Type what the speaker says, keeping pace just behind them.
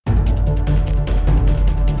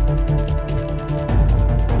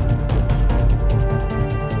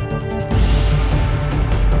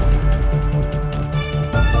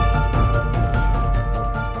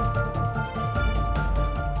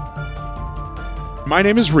My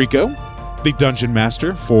name is Rico, the Dungeon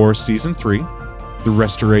Master for Season 3, the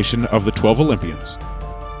restoration of the 12 Olympians.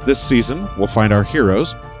 This season, we'll find our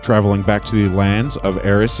heroes traveling back to the lands of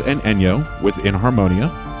Eris and Enyo within Harmonia,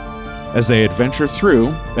 as they adventure through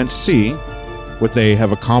and see what they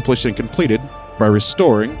have accomplished and completed by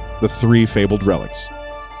restoring the 3 fabled relics,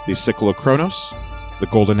 the Sickle of Kronos, the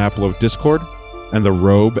Golden Apple of Discord, and the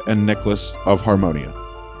Robe and Necklace of Harmonia.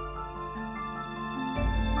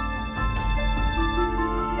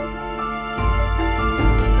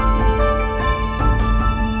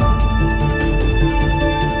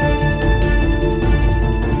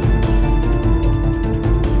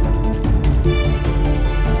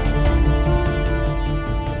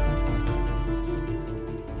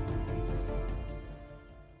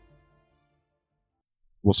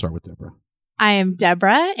 We'll start with Deborah. I am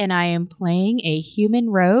Deborah, and I am playing a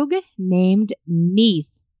human rogue named Neith.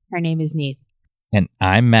 Her name is Neith. And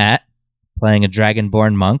I'm Matt, playing a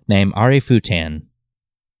dragonborn monk named Ari Futan.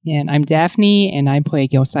 And I'm Daphne, and I play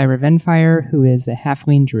Gilcyra Venfire, who is a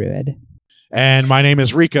halfling druid. And my name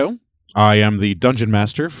is Rico. I am the Dungeon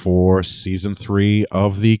Master for Season 3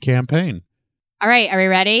 of the campaign. All right, are we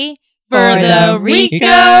ready? For the Rico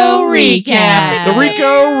Recap. The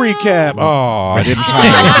Rico Recap. Oh, I didn't time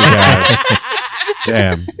it with you guys.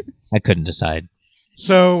 Damn. I couldn't decide.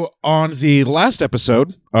 So, on the last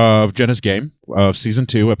episode of Jenna's Game of Season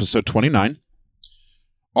 2, Episode 29,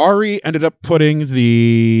 Ari ended up putting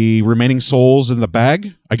the remaining souls in the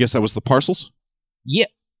bag. I guess that was the parcels? Yep.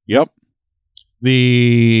 Yep.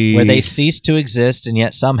 Where they ceased to exist, and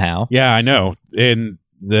yet somehow. Yeah, I know. In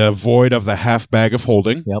the void of the half bag of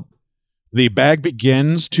holding. Yep. The bag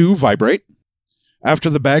begins to vibrate. After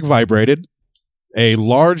the bag vibrated, a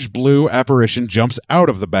large blue apparition jumps out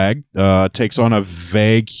of the bag, takes on a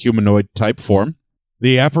vague humanoid type form.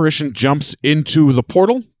 The apparition jumps into the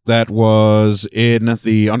portal that was in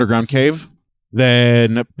the underground cave.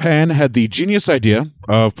 Then Pan had the genius idea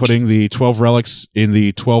of putting the 12 relics in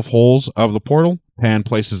the 12 holes of the portal. Pan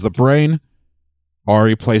places the brain.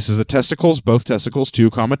 Ari places the testicles, both testicles, 2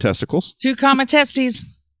 testicles. 2 testes.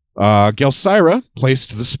 Gelsira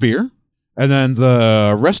placed the spear, and then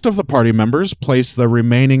the rest of the party members placed the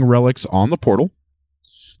remaining relics on the portal.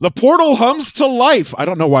 The portal hums to life. I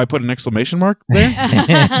don't know why I put an exclamation mark there.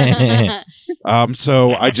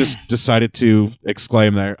 So I just decided to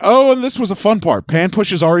exclaim there. Oh, and this was a fun part. Pan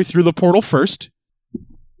pushes Ari through the portal first.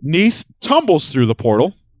 Neith tumbles through the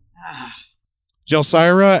portal.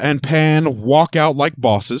 Gelsira and Pan walk out like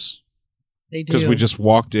bosses. They do. Because we just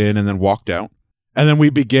walked in and then walked out. And then we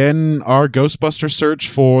begin our Ghostbuster search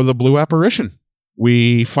for the blue apparition.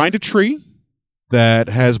 We find a tree that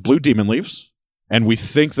has blue demon leaves, and we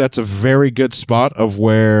think that's a very good spot of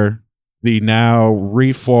where the now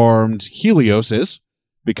reformed Helios is,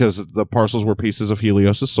 because the parcels were pieces of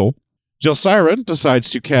Helios' soul. Gelsira decides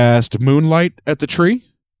to cast Moonlight at the tree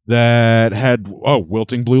that had,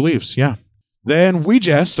 wilting blue leaves, yeah. Then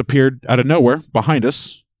Weejast appeared out of nowhere behind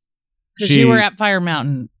us. Because you were at Fire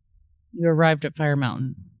Mountain. You arrived at Fire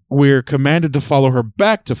Mountain. We're commanded to follow her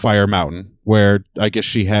back to Fire Mountain, where I guess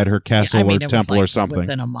she had her castle or temple or something.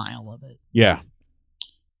 Within a mile of it. Yeah.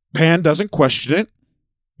 Pan doesn't question it.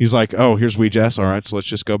 He's like, oh, here's Weejast. All right, so let's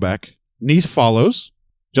just go back. Neith follows.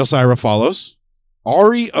 Gelsira follows.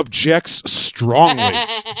 Ari objects strongly.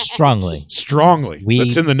 Strongly.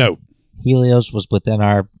 That's in the note. Helios was within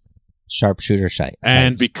our sharpshooter sight.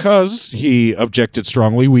 And because he objected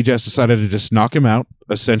strongly, we just decided to just knock him out,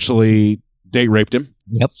 essentially date raped him.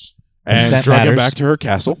 Yep. And drug him back to her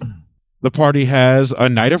castle. The party has a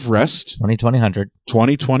night of rest.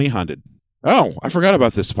 20/20/100. Oh, I forgot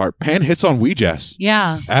about this part. Pan hits on Weejast.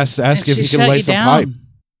 Yeah. Ask if he can lay some pipe.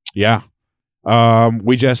 Yeah.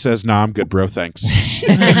 Weejast says, nah, I'm good, bro. Thanks.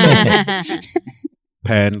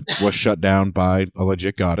 Pan was shut down by a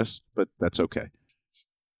legit goddess, but that's okay.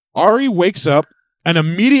 Ari wakes up and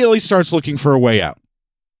immediately starts looking for a way out.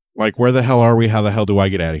 Like, where the hell are we? How the hell do I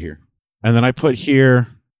get out of here? And then I put here,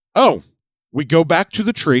 we go back to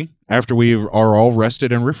the tree after we are all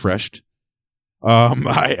rested and refreshed.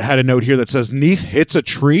 I had a note here that says, Neith hits a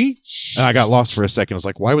tree. And I got lost for a second. I was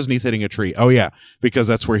like, why was Neith hitting a tree? Oh, yeah, because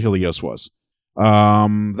that's where Helios was.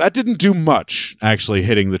 That didn't do much, actually,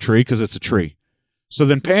 hitting the tree, because it's a tree. So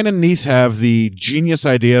then Pan and Neith have the genius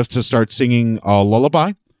idea to start singing a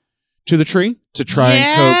lullaby to the tree to try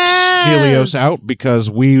and coax Helios out, because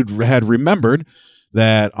we had remembered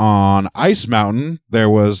that on Ice Mountain there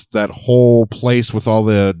was that whole place with all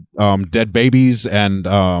the dead babies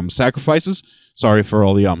and sacrifices. Sorry for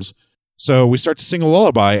all the ums. So we start to sing a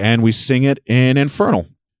lullaby, and we sing it in Infernal.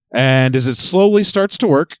 And as it slowly starts to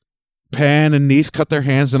work, Pan and Neith cut their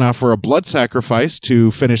hands and offer a blood sacrifice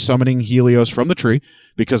to finish summoning Helios from the tree.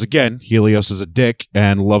 Because again, Helios is a dick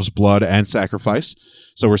and loves blood and sacrifice.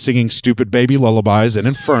 So we're singing stupid baby lullabies and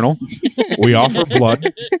Infernal. We offer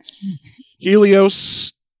blood.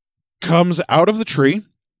 Helios comes out of the tree,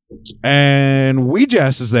 and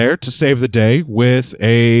Weejass is there to save the day with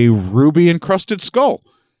a ruby-encrusted skull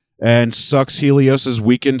and sucks Helios's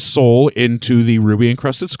weakened soul into the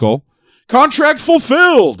ruby-encrusted skull. Contract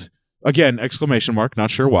fulfilled! Again, exclamation mark,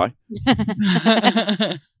 not sure why.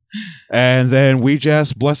 And then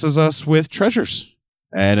Weejass blesses us with treasures.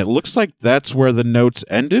 And it looks like that's where the notes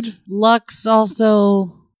ended. Lux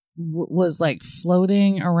also was like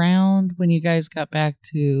floating around when you guys got back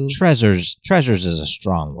to Treasures is a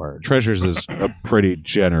strong word. Treasures is a pretty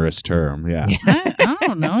generous term, yeah. I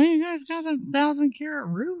don't know. You guys got the 1,000-carat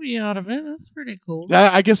ruby out of it. That's pretty cool.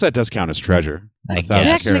 I guess that does count as treasure. I A guess.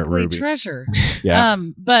 1,000-carat Technically ruby. treasure. Yeah.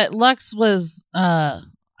 But Lux was I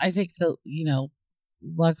think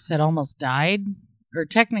Lux had almost died, or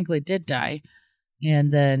technically did die,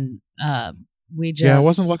 and then we just Yeah, it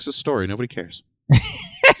wasn't Lux's story. Nobody cares.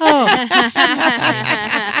 Oh.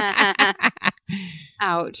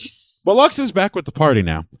 Ouch. But Lux is back with the party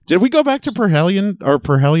now. Did we go back to Perhelion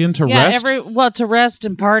to Yeah, rest? to rest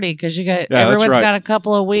and party because that's everyone's right. got a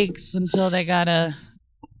couple of weeks until they gotta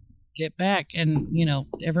get back, and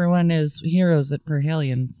everyone is heroes at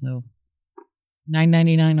Perhelion, so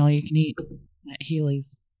 $9.99 all you can eat at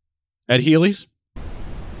Healy's. At Healy's?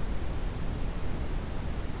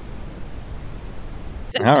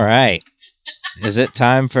 All right. Is it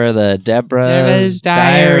time for the Deborah's Deborah's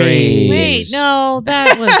Diary. Wait, no,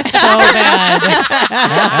 that was so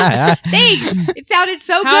bad. Thanks. It sounded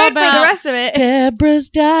so How good for the about rest of it. Deborah's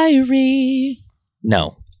Diary.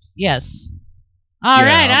 No. Yes. All Yeah.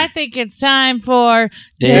 right, I think it's time for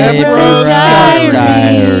Deborah's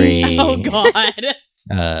Diary. Oh, God.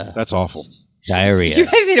 That's awful. Diarrhea. You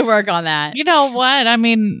guys need to work on that. You know what? I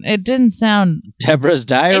mean, it didn't sound Deborah's It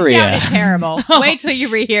Diarrhea. sounded terrible. Wait till you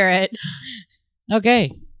rehear it.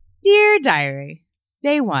 okay. Dear Diary,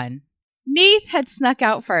 Day 1. Neith had snuck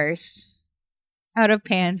out first, out of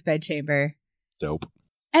Pan's bedchamber. Dope.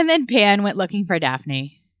 And then Pan went looking for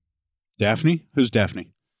Daphne. Daphne? Who's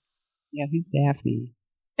Daphne? Yeah, who's Daphne?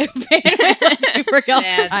 Pan went looking for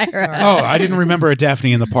That's Gelsira. Oh, I didn't remember a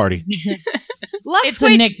Daphne in the party. It's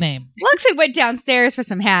a nickname. Lux had went downstairs for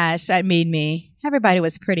some hash at Mead Me. Everybody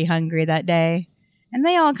was pretty hungry that day, and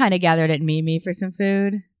they all kind of gathered at Mead Me for some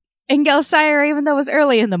food. And Gelsira, even though it was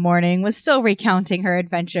early in the morning, was still recounting her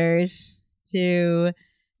adventures to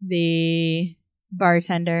the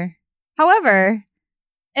bartender. However,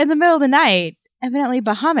 in the middle of the night, evidently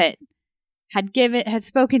Bahamut had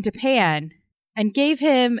spoken to Pan and gave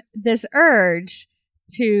him this urge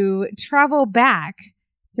to travel back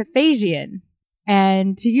to Phasian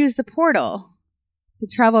and to use the portal to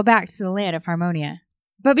travel back to the land of Harmonia.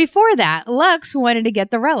 But before that, Lux wanted to get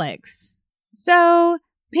the relics. So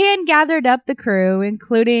Pan gathered up the crew,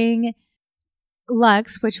 including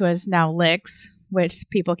Lux, which was now Lix, which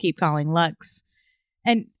people keep calling Lux.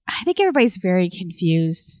 And I think everybody's very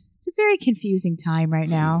confused. It's a very confusing time right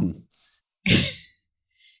now.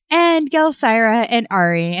 And Gelsira and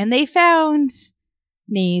Ari, and they found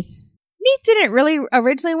Neith. Neith didn't really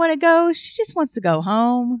originally want to go. She just wants to go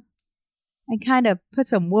home and kind of put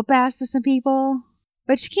some whoop ass to some people.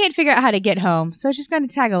 But she can't figure out how to get home, so she's going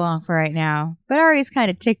to tag along for right now. But Ari's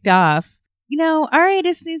kind of ticked off. Ari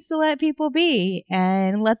just needs to let people be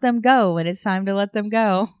and let them go when it's time to let them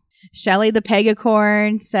go. Shelly the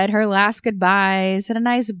Pegacorn said her last goodbyes and a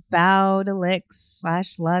nice bow to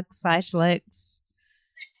Lix/Lux/Lix.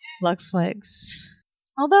 Lux.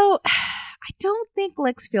 Although, I don't think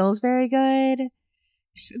Lix feels very good. I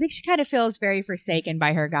think she kind of feels very forsaken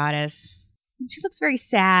by her goddess. She looks very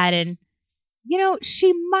sad and,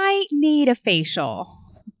 she might need a facial.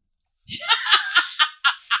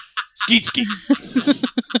 Skeet, skeet.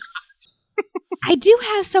 I do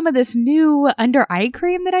have some of this new under eye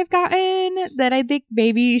cream that I've gotten that I think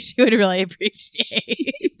maybe she would really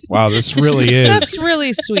appreciate. Wow, this really is. That's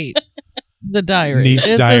really sweet. The diary. Neith's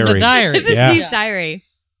This is diary. a diary. This is Yeah. Neith's diary.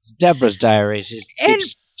 It's Deborah's Diary. She And-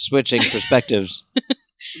 keeps switching perspectives.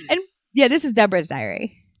 Yeah, this is Deborah's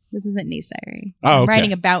diary. This isn't Neith's diary. Oh, I'm okay.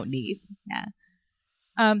 writing about Neith. Yeah.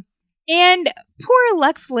 And poor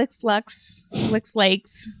Lux Lakes,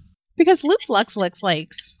 because Luke's Lux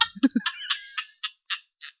Lakes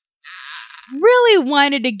really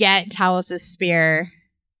wanted to get Talos' spear.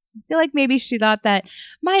 I feel like maybe she thought that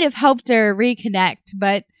might have helped her reconnect,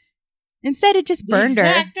 but instead it just burned the her.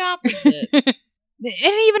 exact opposite.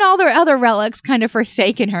 And even all their other relics kind of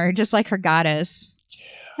forsaken her, just like her goddess.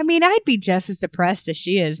 I mean, I'd be just as depressed as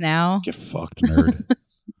she is now. Get fucked, nerd.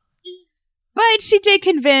 But she did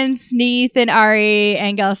convince Neith and Ari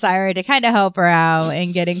and Gelsira to kind of help her out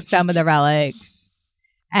in getting some of the relics.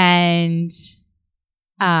 And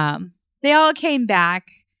they all came back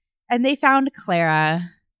and they found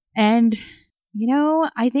Clara. And,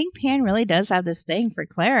 I think Pan really does have this thing for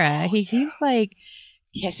Clara. He keeps like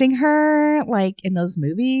kissing her like in those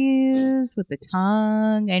movies with the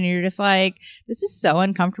tongue. And you're just like, this is so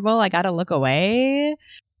uncomfortable. I got to look away.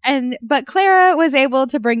 But Clara was able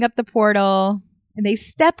to bring up the portal and they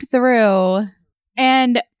stepped through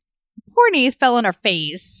and poor Neith fell on her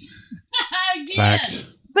face. Fact.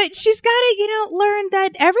 But she's got to, learn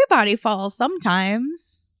that everybody falls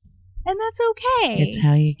sometimes. And that's okay. It's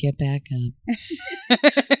how you get back up.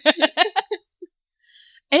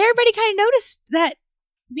 And everybody kind of noticed that,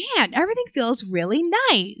 man, everything feels really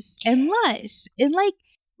nice and lush. And like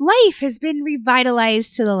life has been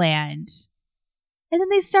revitalized to the land. And then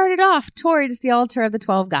they started off towards the altar of the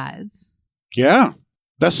 12 gods. Yeah.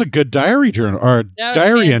 That's a good diary journal or That was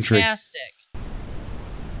diary entry. fantastic.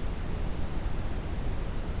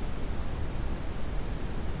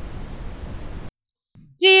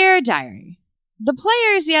 Dear Diary, the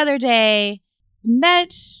players the other day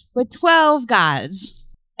met with 12 gods.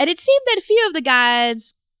 And it seemed that a few of the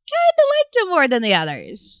gods kind of liked him more than the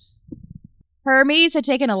others. Hermes had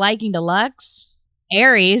taken a liking to Lux.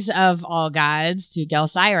 Ares, of all gods, to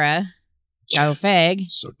Gelsira. Go Fig.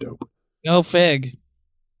 So dope. Go Fig.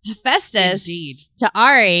 Hephaestus Indeed. to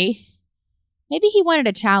Ari. Maybe he wanted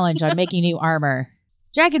a challenge on making new armor.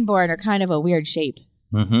 Dragonborn are kind of a weird shape.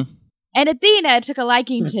 Mm-hmm. And Athena took a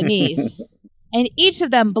liking to Neith. And each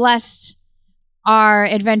of them blessed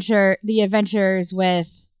the adventurers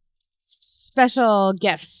with special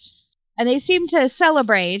gifts. And they seemed to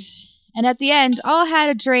celebrate. And at the end, all had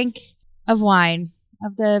a drink of wine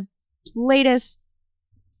of the latest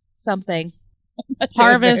something.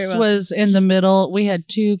 Harvest was in the middle. We had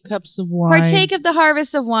 2 cups of wine. Partake of the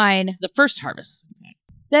harvest of wine. The first harvest.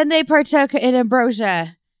 Then they partook in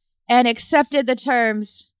ambrosia and accepted the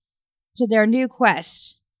terms to their new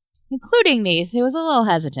quest, including Neith, who was a little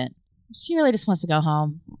hesitant. She really just wants to go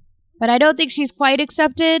home. But I don't think she's quite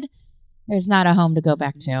accepted. There's not a home to go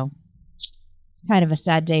back to. It's kind of a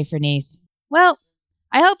sad day for Neith. Well,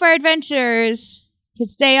 I hope our adventurers can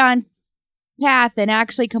stay on path and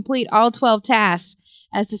actually complete all 12 tasks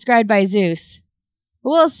as described by Zeus. But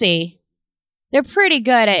we'll see. They're pretty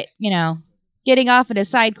good at, getting off into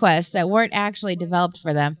side quests that weren't actually developed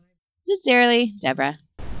for them. Sincerely, Deborah.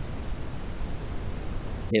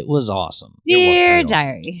 It was awesome. Dear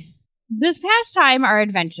Diary, this past time, our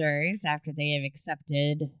adventurers, after they have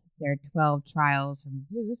accepted their 12 trials from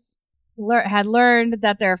Zeus, had learned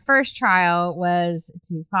that their first trial was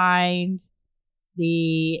to find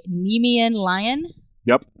the Nemean lion.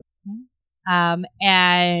 Yep.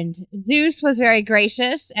 And Zeus was very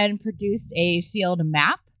gracious and produced a sealed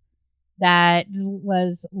map that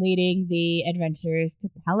was leading the adventurers to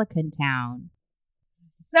Pelican Town.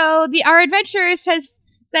 So our adventurers has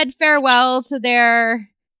said farewell to their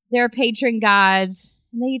patron gods,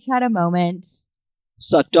 and they each had a moment.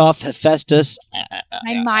 Sucked off Hephaestus.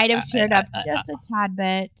 I might have teared up just a tad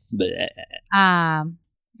bit.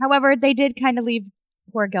 However, they did kind of leave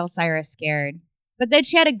poor Gelsira scared. But then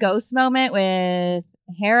she had a ghost moment with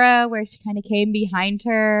Hera where she kind of came behind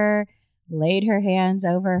her, laid her hands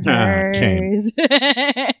over hers.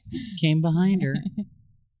 Came behind her.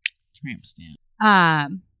 Tramp stamp.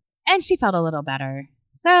 And she felt a little better.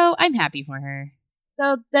 So I'm happy for her.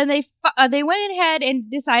 So then they went ahead and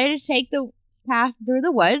decided to take the path through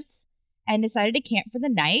the woods and decided to camp for the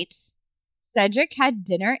night. Cedric had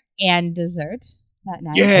dinner and dessert that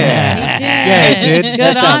night. Yeah, he did. Good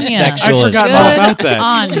That sounds on ya. sexual I as forgot fuck. all about that.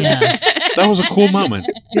 Anya. That was a cool moment.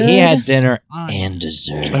 He had dinner Anya. and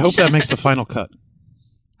dessert. I hope that makes the final cut.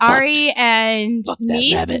 Ari and Fuck that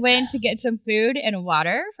Neith rabbit. went to get some food and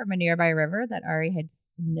water from a nearby river that Ari had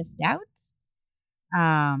sniffed out.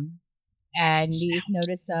 And Neith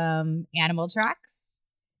noticed some animal tracks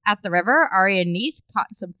at the river. Ari and Neith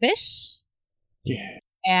caught some fish. Yeah.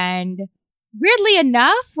 And weirdly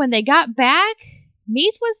enough, when they got back,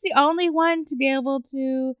 Neith was the only one to be able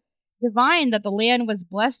to divine that the land was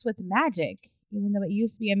blessed with magic, even though it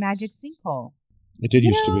used to be a magic sinkhole. It did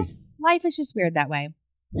You used to know, be. Life is just weird that way.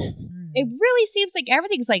 It really seems like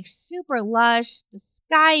everything's like super lush. The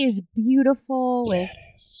sky is beautiful with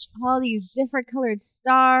all these different colored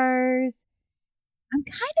stars. I'm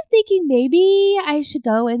kind of thinking maybe I should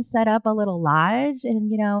go and set up a little lodge and,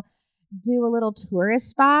 do a little tourist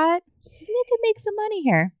spot. Maybe I could make some money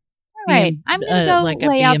here. All right. I'm going to go like a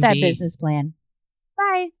lay out that B&B. business plan.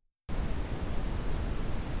 Bye.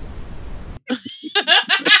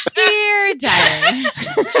 Dear Diary.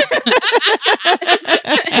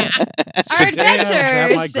 Our Today I was at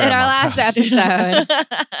my adventures in our last grandma's house.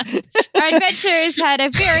 episode. Our adventures had a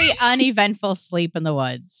very uneventful sleep in the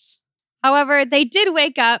woods. However, they did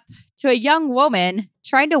wake up to a young woman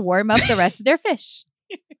trying to warm up the rest of their fish.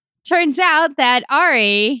 Turns out that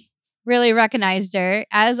Ari really recognized her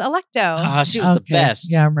as Electo. Ah, she was the Okay.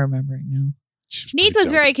 best. Yeah, I'm remembering now. She was Neith pretty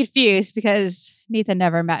was dope. very confused because Neith had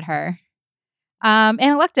never met her. And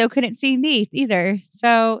Electo couldn't see Neith either.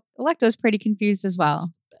 So Electo was pretty confused as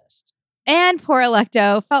well. Best. And poor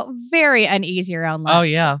Electo felt very uneasy around Lux. Oh,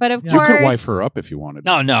 yeah. But of Yeah. You course, could wife her up if you wanted.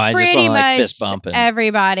 No, I just pretty want to like much fist bump and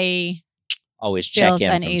everybody always check feels in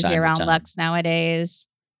from uneasy time around to time. Lux nowadays.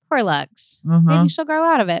 Poor Lux. Uh-huh. Maybe she'll grow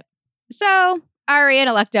out of it. So Ari and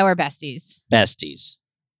Electo are besties. Besties.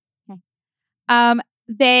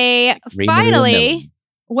 They Rena finally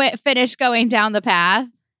finished going down the path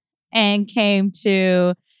and came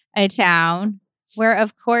to a town where,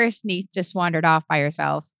 of course, Neith just wandered off by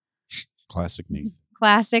herself. Classic Neith.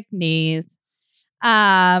 Classic Neith.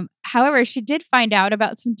 However, she did find out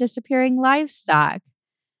about some disappearing livestock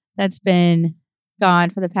that's been gone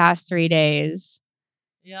for the past 3 days.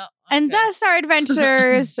 Yeah. And okay. thus our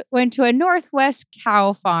adventurers went to a Northwest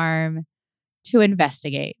cow farm to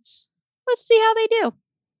investigate. Let's see how they do.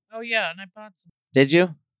 Oh, yeah. And I bought some. Did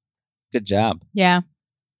you? Good job. Yeah.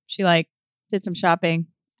 She did some shopping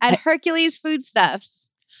at Hercules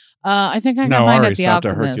Foodstuffs. I think I No, got mine Ari at the stopped at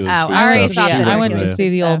Alchemist. Hercules Oh, Foodstuffs. Ari She stopped at I went recommended to it. see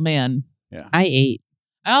the So- old man. I ate.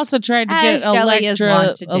 I also tried to As get Jelly is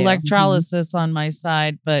wont to do. electrolysis on my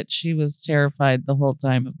side, but she was terrified the whole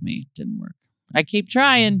time of me. Didn't work. I keep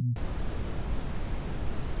trying.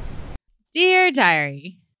 Dear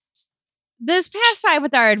Diary, this past time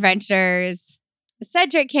with our adventures,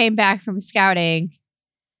 Cedric came back from scouting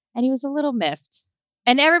and he was a little miffed.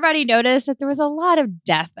 And everybody noticed that there was a lot of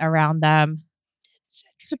death around them.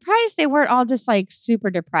 Surprised they weren't all just super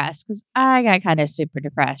dupressed because I got kind of super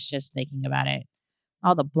depressed just thinking about it.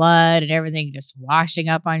 All the blood and everything just washing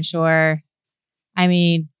up on shore. I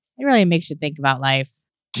mean, it really makes you think about life.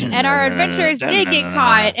 And our adventurers did get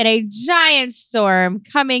caught in a giant storm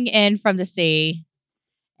coming in from the sea.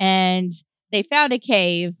 And they found a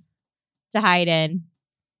cave to hide in.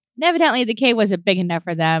 And evidently the cave wasn't big enough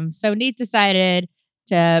for them. So Neith decided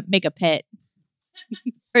to make a pit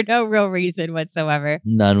for no real reason whatsoever.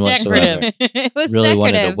 None whatsoever. Decorative. It was Really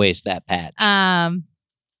wanted to decorative. waste that patch.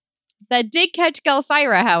 That did catch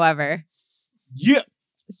Gelsira, however. Yeah.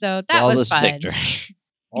 So that was Flawless fun. victory.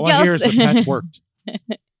 All I hear is the patch worked.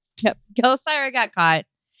 Yep. Gelsira got caught.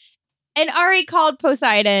 And Ari called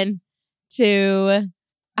Poseidon to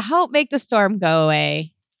help make the storm go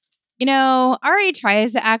away. You know, Ari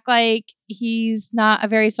tries to act like he's not a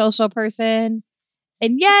very social person.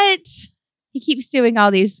 And yet he keeps doing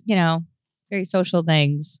all these, very social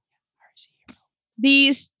things.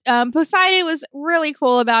 These Poseidon was really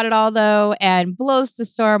cool about it all, though, and blows the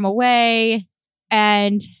storm away.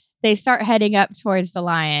 And they start heading up towards the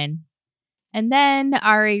lion. And then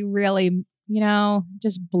Ari really,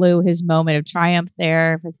 just blew his moment of triumph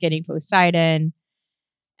there with getting Poseidon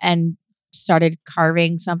and started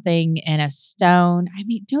carving something in a stone. I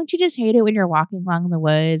mean, don't you just hate it when you're walking along in the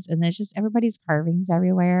woods and there's just everybody's carvings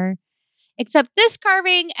everywhere? Except this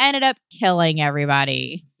carving ended up killing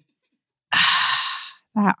everybody.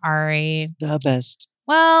 That Ari. The best.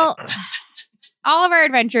 Well, all of our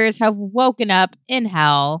adventurers have woken up in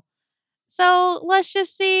hell. So let's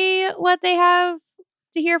just see what they have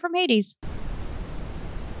to hear from Hades.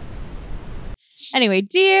 Anyway,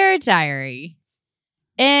 dear diary,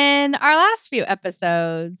 in our last few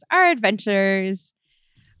episodes, our adventurers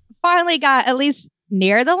finally got at least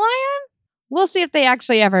near the lion. We'll see if they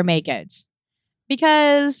actually ever make it,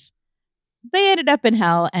 because they ended up in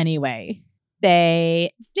hell anyway.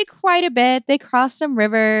 They did quite a bit. They crossed some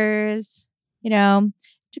rivers,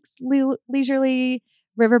 took a leisurely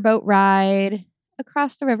riverboat ride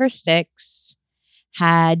across the river Styx,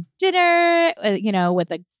 had dinner,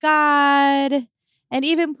 with a god, and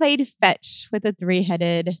even played fetch with a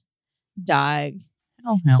 3-headed dog.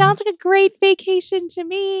 Oh, hell. Sounds like a great vacation to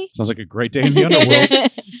me. Sounds like a great day in the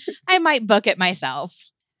underworld. I might book it myself.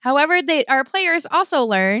 However, our players also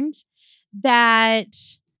learned that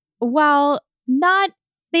while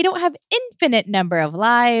they don't have infinite number of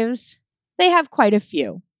lives, they have quite a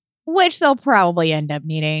few, which they'll probably end up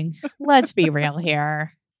needing. Let's be real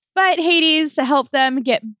here. But Hades helped them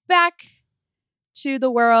get back to the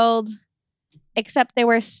world, except they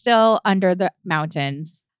were still under the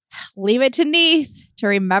mountain. Leave it to Neith to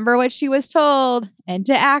remember what she was told and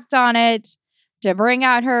to act on it. to bring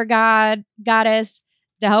out her goddess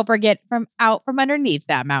to help her get from underneath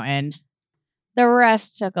that mountain. The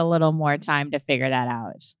rest took a little more time to figure that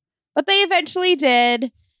out. But they eventually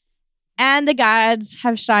did. And the gods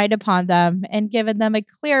have shined upon them and given them a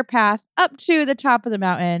clear path up to the top of the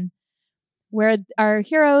mountain, where our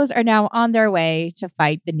heroes are now on their way to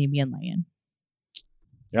fight the Nemean lion.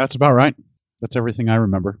 Yeah, that's about right. That's everything I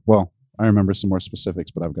remember. Well, I remember some more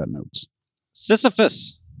specifics, but I've got notes.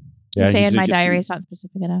 Sisyphus. You say you in did my get diary to- it's not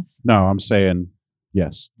specific enough. No, I'm saying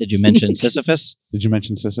yes. Did you mention Sisyphus? Did you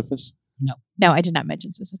mention Sisyphus? No, I did not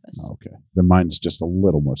mention Sisyphus. Oh, okay. Then mine's just a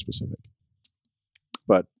little more specific.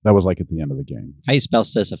 But that was like at the end of the game. How you spell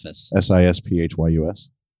Sisyphus? Sisphyus.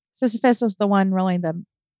 Sisyphus was the one rolling the.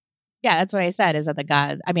 Yeah, that's what I said. Is that the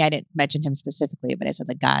gods? I mean, I didn't mention him specifically, but I said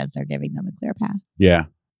the gods are giving them a clear path. Yeah.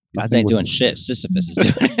 Gods ain't doing shit. Sisyphus is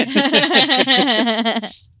doing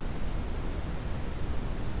it.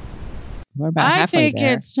 We're about I halfway think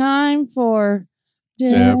there. it's time for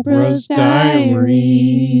Deborah's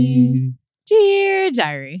diary. Dear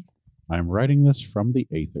diary. I'm writing this from the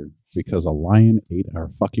Aether because a lion ate our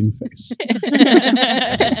fucking face.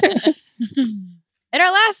 In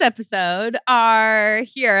our last episode, our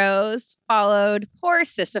heroes followed poor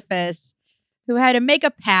Sisyphus, who had to make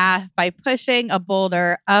a path by pushing a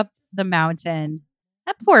boulder up the mountain.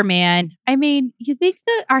 That poor man. I mean, you think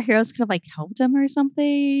that our heroes could have like helped him or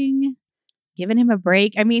something? Given him a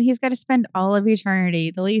break? I mean, he's got to spend all of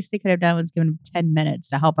eternity. The least they could have done was given him 10 minutes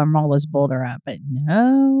to help him roll this boulder up. But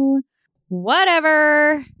no.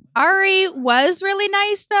 Whatever. Ari was really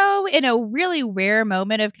nice, though. In a really rare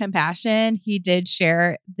moment of compassion, he did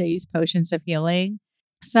share these potions of healing.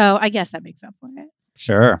 So I guess that makes up for it.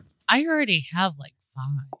 Sure. I already have like 5.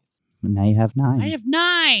 Now you have 9. I have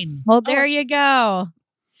 9. Well, there you go.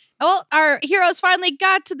 Well, our heroes finally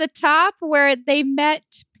got to the top where they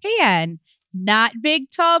met Pan. Not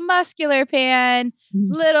big, tall, muscular Pan.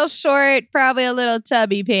 Little short, probably a little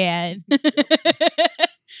tubby Pan.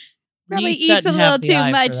 Probably Neith eats a doesn't little have the too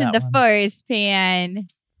eye much for in that the one. forest, Pan.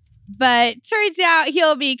 But turns out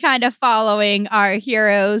he'll be kind of following our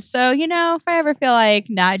heroes. So, you know, if I ever feel like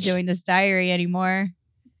not doing this diary anymore,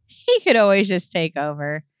 he could always just take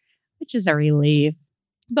over, which is a relief.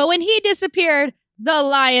 But when he disappeared, the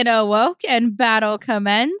lion awoke and battle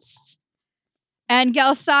commenced. And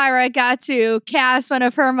Gelsira got to cast one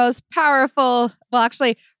of her most powerful, well,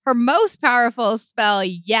 actually, her most powerful spell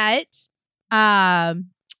yet.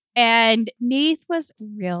 And Neith was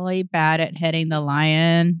really bad at hitting the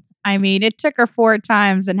lion. I mean, it took her 4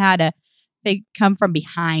 times and had to come from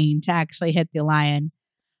behind to actually hit the lion.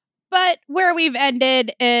 But where we've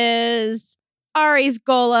ended is Ari's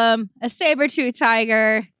golem, a saber-tooth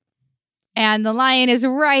tiger, and the lion is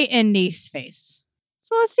right in Neith's face.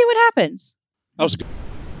 So let's see what happens. That was good.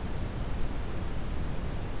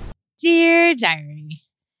 Dear Diary,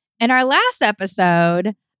 in our last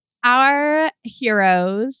episode, our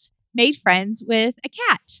heroes made friends with a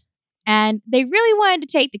cat. And they really wanted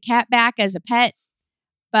to take the cat back as a pet,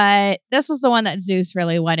 but this was the one that Zeus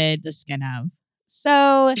really wanted the skin of.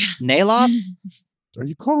 So, Naloth? Are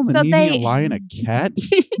you calling the So Nemean lion a cat?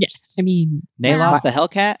 yes. I mean, Naloth the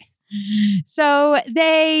Hellcat? So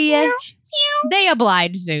they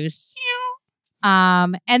obliged Zeus.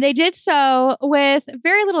 And they did so with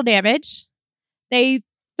very little damage. They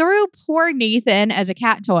threw poor Neith in as a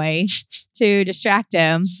cat toy to distract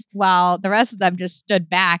him, while the rest of them just stood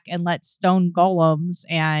back and let stone golems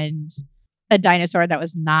and a dinosaur that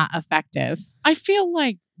was not effective. I feel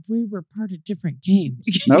like we were part of different games.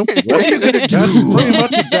 Nope. That's pretty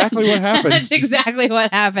much exactly what happened. That's exactly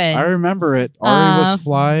what happened. I remember it. Ari was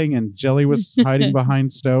flying and Jelly was hiding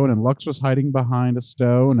behind stone and Lux was hiding behind a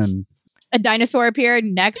stone and A dinosaur appeared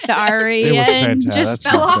next to Ari it was and fantastic. just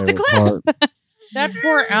That's fell my off the favorite cliff. part. That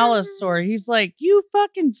poor Allosaur. He's like, you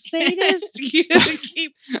fucking sadist. You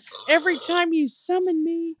keep every time you summon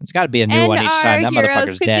me. It's got to be a new And one each our time. That heroes motherfucker's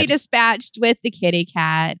quickly dead. dispatched with the kitty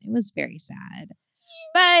cat. It was very sad.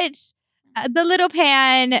 But the little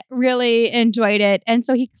Pan really enjoyed it. And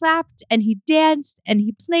so he clapped and he danced and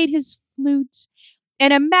he played his flute.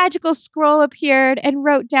 And a magical scroll appeared and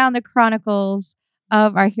wrote down the chronicles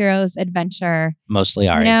of our hero's adventure. Mostly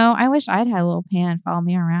Ari. You know, I wish I'd had a little Pan follow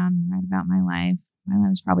me around and write about my life. My life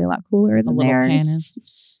was probably a lot cooler A than little theirs.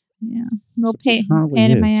 Panis. Yeah. Little That's what he currently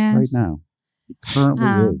pan in is my ass. right now. He currently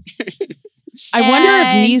Um, is. I wonder if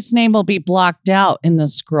And- Neith's name will be blocked out in the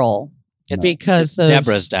scroll It's, because it's of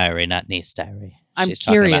Deborah's diary, not Neith's diary. I'm She's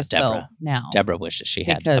talking curious about though Deborah. now. Deborah wishes she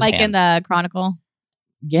had Because- a Like pan. in the chronicle.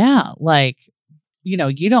 Yeah, like you know,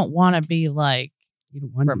 you don't want to be like You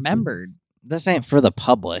don't want to be remembered. This ain't for the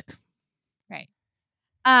public. Right.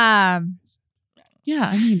 Yeah,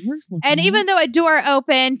 I mean, we're looking And at even it. though a door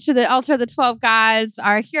opened to the altar of the 12 gods,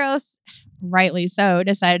 our heroes, rightly so,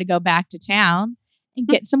 decided to go back to town and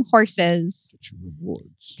get some horses. Get your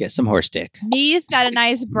rewards. Get some horse dick. Neith got a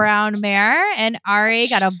nice brown mare, and Ari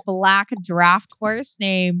got a black draft horse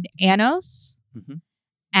named Anos. Mhm.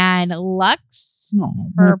 And Lux, No,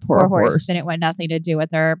 her my poor horse, didn't want nothing to do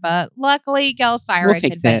with her. But luckily, Gelsira We'll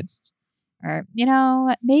fix it. convinced her,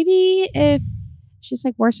 maybe if she's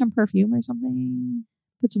like wore some perfume or something,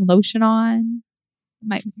 put some lotion on, it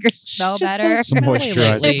might make her smell Just better. so Some Really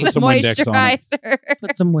moisturizer. lately. Put some Windex on it. Moisturizer.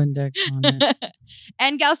 Put some Windex on it.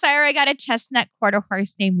 And Gelsira got a chestnut quarter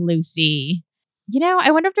horse named Lucy.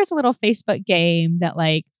 I wonder if there's a little Facebook game that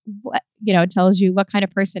tells you what kind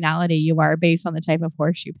of personality you are based on the type of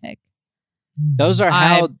horse you pick. Those are I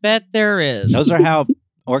how bet there is. those are how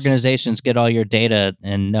organizations get all your data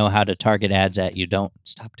and know how to target ads at you. Don't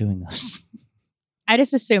stop doing those. I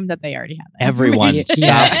just assumed that they already have that. Everyone information.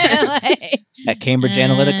 stop. Like- That Cambridge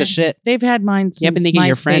Analytica shit. They've had mine since Yep, and they get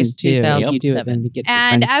your friends MySpace too. If you do it, 2007. then it gets your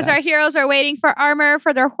And friends as stuff. our heroes are waiting for armor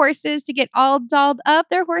for their horses to get all dolled up,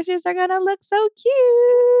 their horses are gonna look so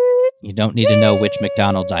cute. You don't need to know which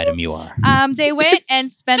McDonald's item you are. They went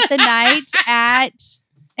and spent the night at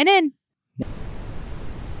an inn.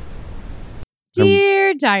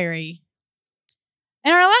 Dear Diary,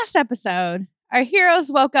 in our last episode, our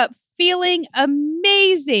heroes woke up feeling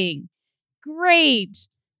amazing, great,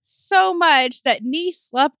 so much that Nee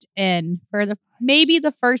slept in for maybe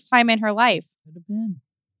the first time in her life. Could have been.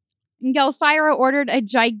 And Gelsira ordered a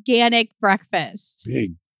gigantic breakfast,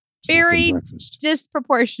 Big. Very- fucking breakfast.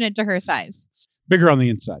 disproportionate to her size. Bigger on the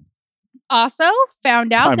inside. Also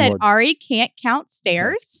found out Time that Lord. Ari can't count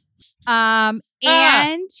stairs.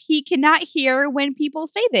 And he cannot hear when people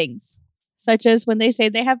say things, such as when they say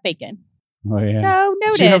they have bacon. Oh, yeah. So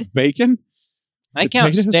Does she have noted. bacon? I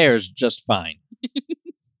count Potatoes? stairs just fine.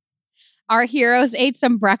 Our heroes ate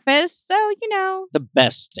some breakfast, so The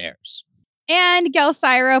best stairs. And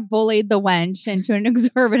Gelsira bullied the wench into an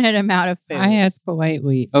exorbitant amount of food. I asked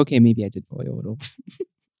politely. Okay, maybe I did bully a little.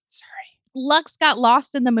 Sorry. Lux got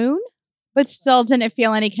lost in the moon, but still didn't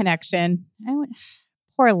feel any connection.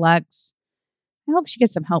 Poor Lux. I hope she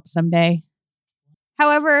gets some help someday.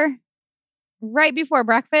 However, right before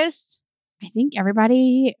breakfast, I think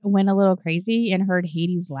everybody went a little crazy and heard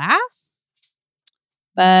Hades laugh,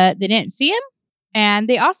 but they didn't see him. And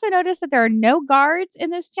they also noticed that there are no guards in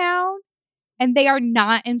this town, and they are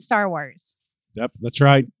not in Star Wars. Yep, that's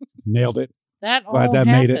right. Nailed it. That Glad all that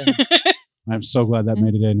made it. happened. I'm so glad that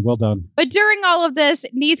made it in. Well done. But during all of this,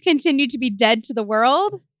 Neith continued to be dead to the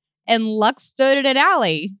world, and Lux stood in an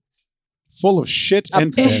alley. Full of shit A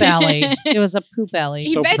and poop piss. alley. It was a poop alley.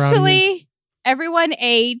 So proud of you. Eventually, everyone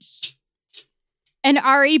ate, and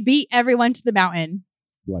Ari beat everyone to the mountain.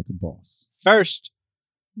 Like a boss. First,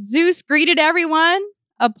 Zeus greeted everyone,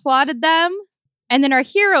 applauded them, and then our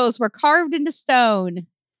heroes were carved into stone,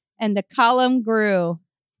 and the column grew.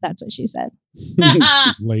 That's what she said.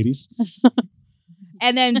 Ladies.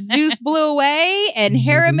 And then Zeus blew away, and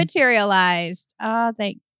Hera Ladies. materialized. Oh,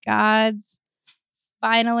 thank gods.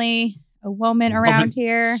 Finally, a woman around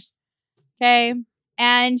here. Okay.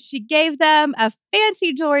 And she gave them a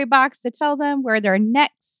fancy jewelry box to tell them where their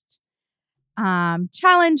next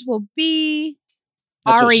challenge will be.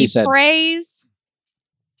 That's what Ari she said. prays.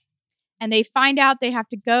 And they find out they have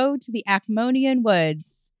to go to the Acmonian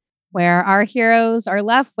Woods, where our heroes are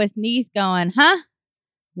left with Neith going, huh?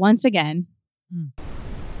 Once again.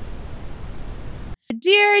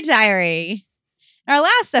 Dear Diary, in our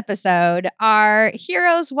last episode, our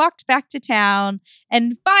heroes walked back to town,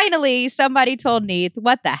 and finally somebody told Neith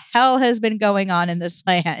what the hell has been going on in this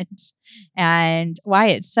land and why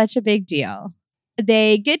it's such a big deal.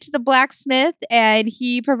 They get to the blacksmith, and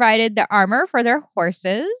he provided the armor for their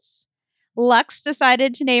horses. Lux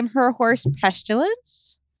decided to name her horse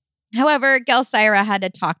Pestilence. However, Gelsira had to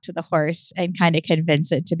talk to the horse and kind of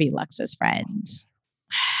convince it to be Lux's friend.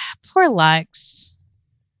 Poor Lux.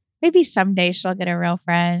 Maybe someday she'll get a real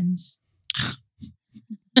friend. How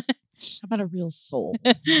about a real soul?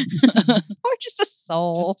 Or just a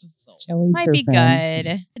soul. Just a soul. Joey's Might her be friend.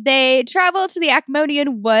 good. They travel to the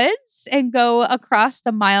Acmonian Woods and go across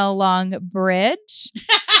the mile-long bridge,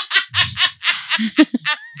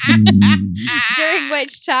 during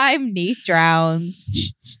which time Neith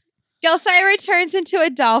drowns. Gelsira turns into a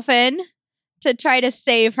dolphin to try to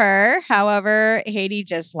save her. However, Hades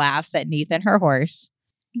just laughs at Neith and her horse.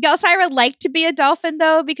 Gelsira liked to be a dolphin,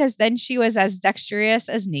 though, because then she was as dexterous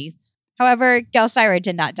as Neith. However, Gelsira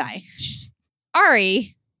did not die.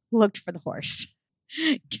 Ari looked for the horse.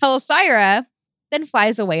 Gelsira then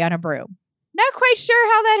flies away on a broom. Not quite sure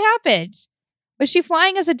how that happened, Was she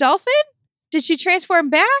flying as a dolphin? Did she transform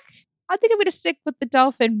back? I think I'm going to stick with the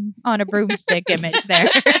dolphin on a broomstick image there.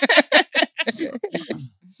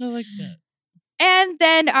 I like that. And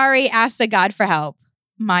then Ari asks the god for help.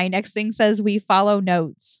 My next thing says we follow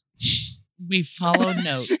notes. We follow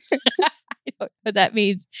notes. I don't know what that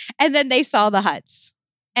means. And then they saw the huts.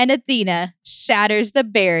 And Athena shatters the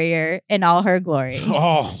barrier in all her glory.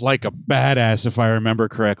 Oh, like a badass, if I remember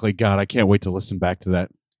correctly. God, I can't wait to listen back to that.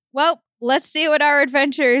 Well, let's see what our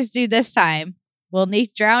adventurers do this time. Will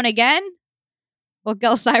Neith drown again? Will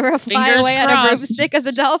Gelsira fly Fingers away on a crossed. broomstick as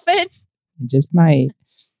a dolphin? It just might.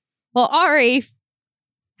 Will Ari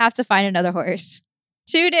have to find another horse?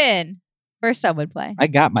 Tune in for Someone Play. I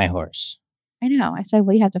got my horse. I know. I said,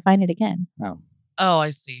 well, you have to find it again. Oh. Oh,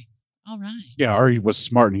 I see. All right. Yeah, Ari was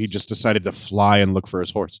smart and he just decided to fly and look for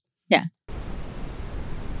his horse.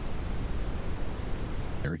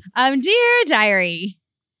 Dear Diary.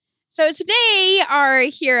 So today our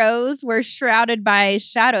heroes were shrouded by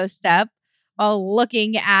Shadow Step while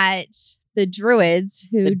looking at the druids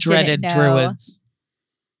who The dreaded didn't know druids.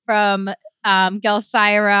 from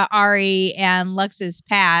Gelsira, Ari, and Lux's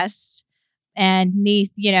past. And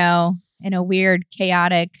Neith, in a weird,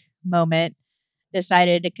 chaotic moment,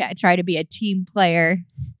 decided to try to be a team player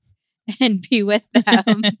and be with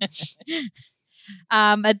them.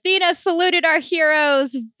 Athena saluted our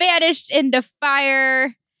heroes, vanished into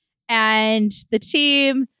fire, and the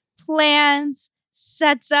team plans,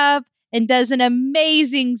 sets up, and does an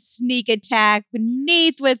amazing sneak attack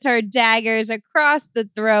beneath with her daggers across the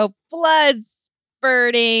throat, blood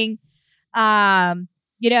spurting.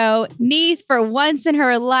 Neith, for once in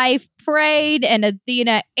her life, prayed, and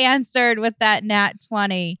Athena answered with that nat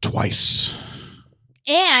 20. Twice.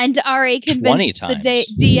 And Ari 20 convinced the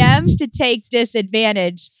times. DM to take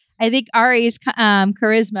disadvantage. I think Ari's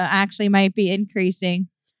charisma actually might be increasing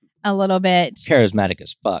a little bit. Charismatic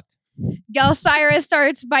as fuck. Gelsira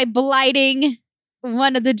starts by blighting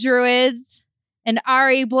one of the druids, and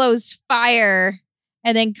Ari blows fire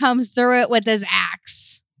and then comes through it with his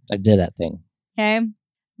axe. I did that thing. Okay.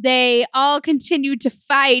 They all continue to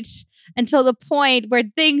fight until the point where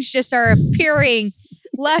things just are appearing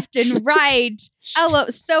left and right.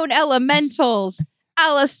 Stone elementals,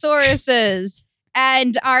 allosauruses,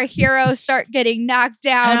 and our heroes start getting knocked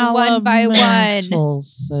down one by one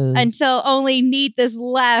Elementals. until only Neith is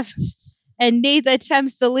left. And Neith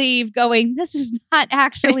attempts to leave, going, "This is not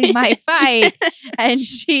actually my fight." And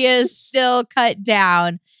she is still cut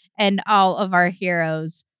down, and all of our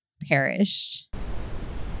heroes perished.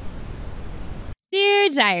 Dear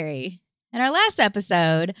Diary, in our last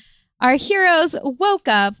episode, our heroes woke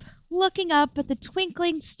up looking up at the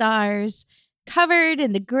twinkling stars covered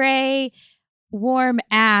in the gray, warm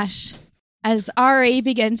ash as Ari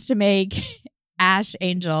begins to make ash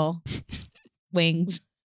angel wings.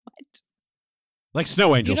 Like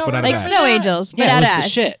snow angels, You but don't out Like of ash. snow angels, but Yeah, out it of was the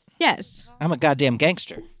ash. shit. Yes. I'm a goddamn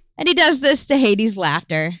gangster. And he does this to Hades'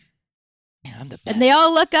 laughter. Man, I'm the best. And they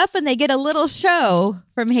all look up and they get a little show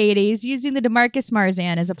from Hades using the DeMarcus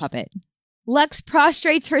Marzan as a puppet. Lux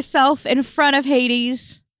prostrates herself in front of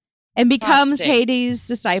Hades and becomes Prostate. Hades'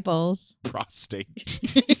 disciples. Prostate.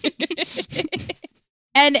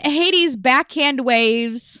 And Hades backhand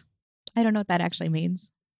waves. I don't know what that actually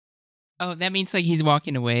means. Oh, that means like he's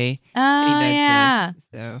walking away. Oh, And he does yeah. this,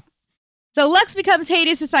 so So Lux becomes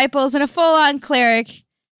Hades' disciples and a full-on cleric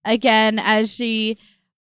again as she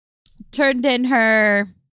turned in her,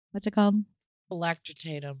 what's it called?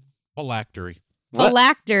 Electrotatum. Phylactery. What?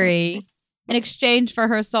 Phylactery in exchange for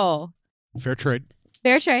her soul. Fair trade.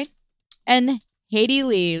 Fair trade. And Hades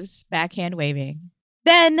leaves, backhand waving.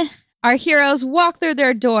 Then our heroes walk through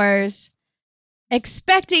their doors,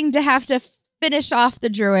 expecting to have to finish off the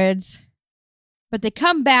druids. But they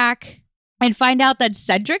come back and find out that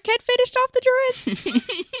Cedric had finished off the druids.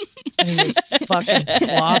 And he was fucking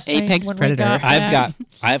flossing. Apex when we predator. got back.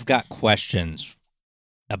 I've got questions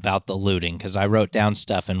about the looting because I wrote down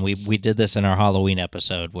stuff and we did this in our Halloween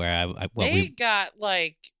episode where They got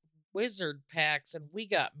like wizard packs and we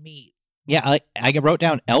got meat. I wrote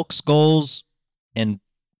down elk skulls and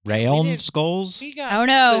We rayon didn't- skulls. We got Oh,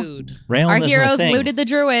 no. food. Rayon Our isn't a heroes thing. looted the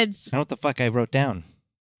druids. I don't know what the fuck I wrote down.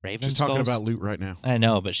 Raven She's talking skulls? about loot right now. I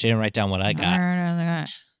know, but she didn't write down what I got.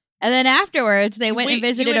 And then afterwards, they went and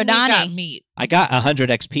visited you and me got Odani, meat. I got 100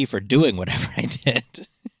 XP for doing whatever I did.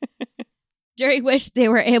 during which they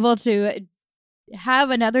were able to have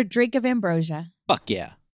another drink of ambrosia Fuck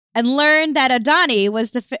yeah. and learn that Odani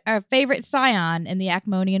was our favorite scion in the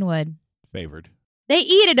Acmonian wood. Favored. They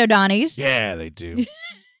eat at Odani's. Yeah, they do.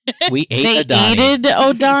 We ate They Adani. aided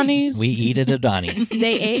O'Donnell's. We ate at Adani.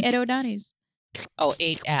 They ate at Odani's. Oh,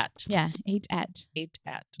 8 at. Yeah, 8 at. 8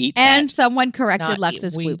 at. Eat And at. someone corrected Not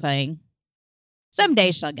Lux's we- flute playing.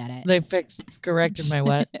 Someday she'll get it. They corrected my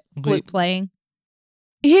what? Flute playing.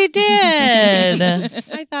 He did.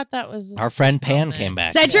 I thought that was Our friend Pan moment. came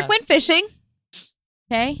back. Cedric Yeah. went fishing.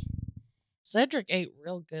 Okay. Cedric ate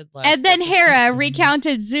real good last And then episode. Hera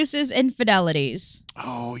recounted Zeus's infidelities.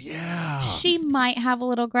 Oh yeah. She might have a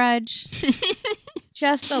little grudge.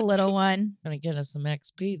 Just a little one. Gonna get us some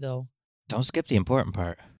XP though. Don't skip the important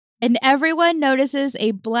part. And everyone notices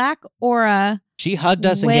a black aura. She hugged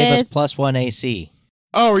us and gave us With- +1 AC.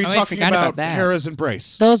 Oh, are you Oh, I talking forgot about about that. Hera's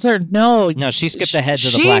embrace? Those are no. No, she skipped ahead to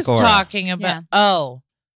the black aura. She's talking about. Yeah. Oh,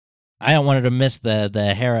 I don't want her to miss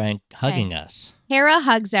the Hera and hugging us. Hera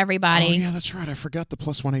hugs everybody Oh yeah, that's right. I forgot the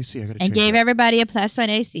 +1 AC. I got to and gave everybody a +1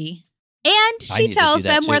 AC. And I she need to tells do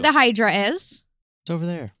that them where too. the Hydra is. It's over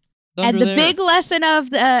there. It's And under the there. big lesson of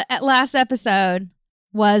the last episode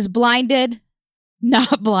was blinded,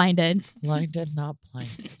 not blinded. blinded, not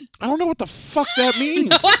blinded. I don't know what the fuck that means.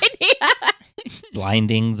 No idea.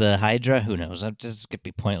 Blinding the Hydra? Who knows? It's just going to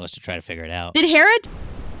be pointless to try to figure it out. Did Hera?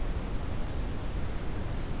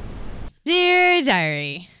 Dear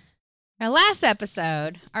Diary, our last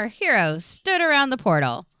episode, our heroes stood around the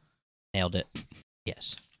portal. Nailed it.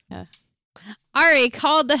 Yes. Ari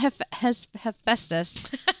called the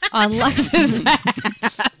Hephaestus on Lux's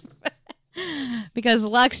behalf because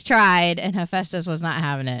Lux tried and Hephaestus was not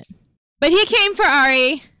having it. But he came for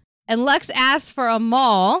Ari, and Lux asked for a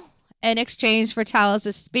maul in exchange for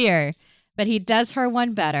Talos' spear, but he does her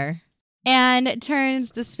one better and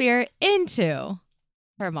turns the spear into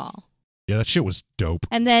her maul. Yeah, that shit was dope.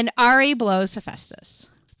 And then Ari blows Hephaestus.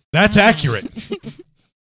 That's accurate.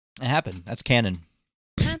 It happened. That's canon.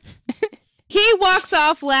 He walks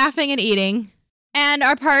off laughing and eating, and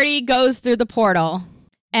our party goes through the portal,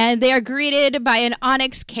 and they are greeted by an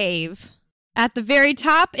onyx cave. At the very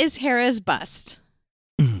top is Hera's bust.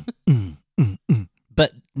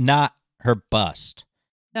 But not her bust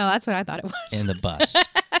No, that's what I thought it was. in the bust.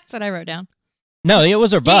 That's what I wrote down. No, it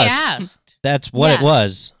was her bust. He asked. That's what it Yeah.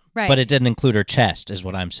 was. Right. But it didn't include her chest, is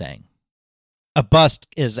what I'm saying. A bust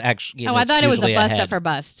is actually. I thought it was a usually bust head. of her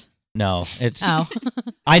bust. No, it's. Oh.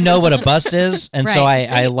 I know what a bust is, and so Right.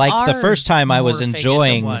 I liked the They first time I was are morphing into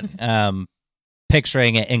enjoying one.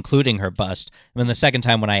 picturing it, including her bust. And then the second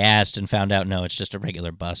time when I asked and found out, no, it's just a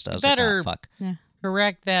regular bust. I was Better- like, oh, fuck.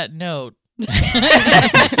 Correct that note. I'm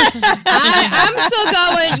still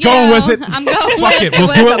going. Just you going know, with it. I'm going Fuck with it, we'll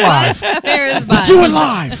was do a it live. bust of Hera's We'll bust. do it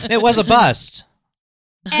live. It was a bust.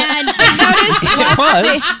 And you notice It while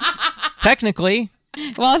was. Technically.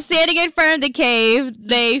 While standing in front of the cave,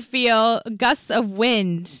 they feel gusts of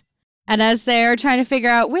wind. And as they're trying to figure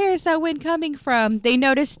out where is that wind coming from, they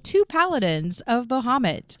notice two paladins of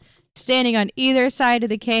Bahamut standing on either side of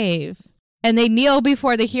the cave. And they kneel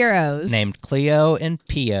before the heroes. Named Cleo and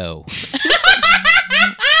Pio.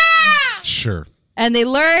 Sure. And they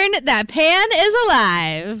learn that Pan is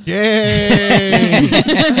alive. Yay.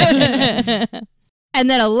 And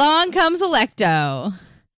then along comes Electo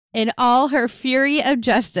in all her fury of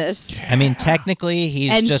justice. I mean, technically,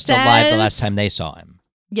 he's And just alive the says- last time they saw him.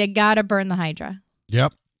 You gotta burn the Hydra.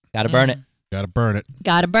 Yep. Gotta burn it. Gotta burn it.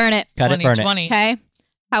 Gotta burn it. Gotta burn it. 2020. Okay.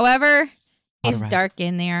 However, it's Auto-rise. dark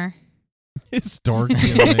in there. It's dark in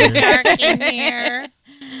there. Dark in here.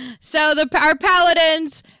 So our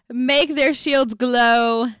paladins make their shields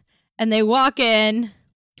glow, and they walk in,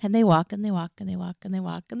 and they walk, and they walk, and they walk, and they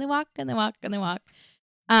walk, and they walk, and they walk, and they walk.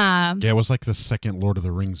 Yeah, it was like the second Lord of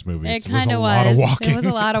the Rings movie. It was kind a of lot of was. walking. It was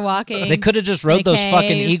a lot of walking. They could have just rode those Okay.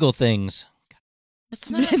 fucking eagle things. It's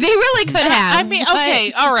they not. really could have. I mean,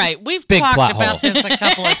 okay, all right. We've Big talked plot about hole. this a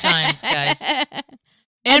couple of times, guys. but-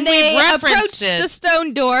 And they we approach referenced the it.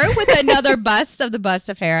 stone door with another bust of the bust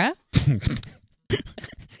of Hera,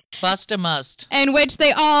 Bust a must. in which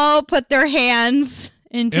they all put their hands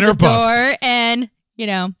into In the her bust. door, and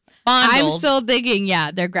I'm Fondled. still thinking,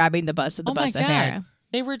 yeah, they're grabbing the bust of the Oh my bust of God. Hera.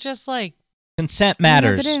 They were just like, Consent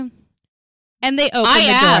matters. And they open I the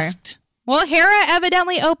door. asked. Well, Hera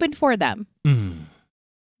evidently opened for them, Mm.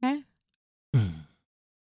 Okay.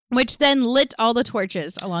 which then lit all the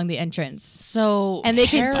torches along the entrance. So, And they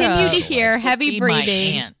Hera continue to hear would heavy be my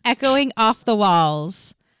breathing aunt. echoing off the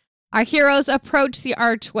walls. Our heroes approach the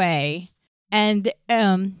archway and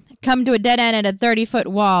come to a dead end at a 30-foot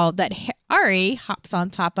wall that Ari hops on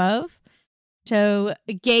top of to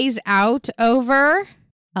gaze out over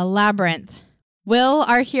a labyrinth. Will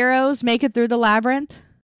our heroes make it through the labyrinth?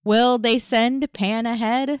 Will they send Pan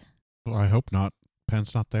ahead? Well, I hope not.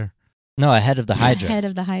 Pan's not there. No, ahead of the Hydra. Ahead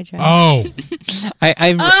of the Hydra. Oh, I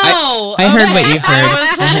Oh, I heard what you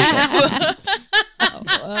I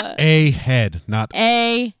was- A head, not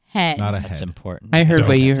A head. not a That's head. important. I heard Don't.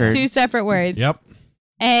 what you heard. Two separate words. Yep.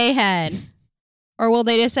 A head. Or will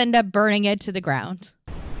they just end up burning it to the ground?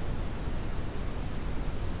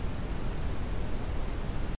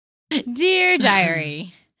 Dear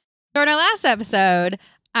Diary, during our last episode,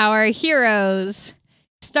 our heroes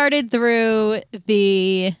started through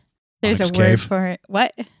the. There's Onyx a word Cave. for it.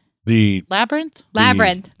 What? The Labyrinth?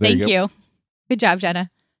 Labyrinth. there you Thank you. Good job, Jenna.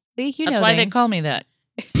 See, you That's know why they things. call me that.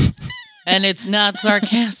 And it's not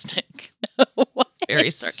sarcastic. What? Very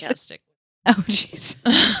sarcastic. Oh, jeez.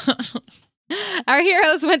 Our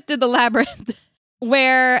heroes went through the labyrinth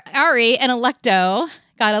where Ari and Electo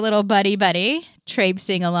got a little buddy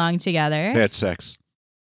traipsing along together. they had sex.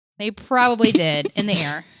 They probably did in the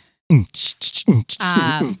air.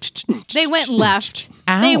 They went left.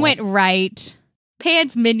 They went right.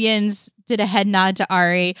 Pan's minions did a head nod to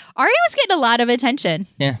Ari. Ari was getting a lot of attention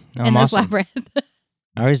Yeah, no, in I'm this awesome. labyrinth.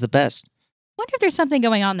 Ari's the best. Wonder if there's something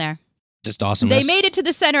going on there. Just awesome. They made it to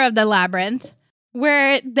the center of the labyrinth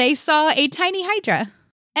where they saw a tiny Hydra.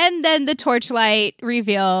 And then the torchlight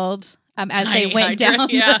revealed, as Tiny they went Hydra, down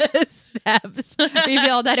yeah. the steps,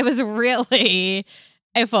 revealed that it was really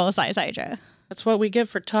a full-size Hydra That's what we get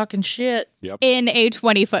for talking shit. in a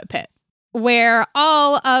 20-foot pit where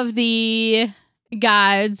all of the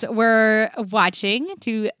gods were watching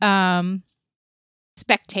to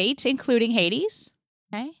spectate, including Hades.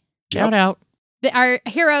 Okay. Shout out. Our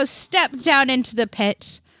heroes stepped down into the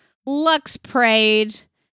pit. Lux prayed.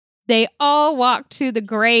 They all walked to the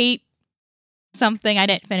great something. I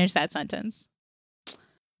didn't finish that sentence.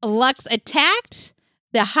 Lux attacked.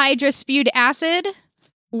 The Hydra spewed acid.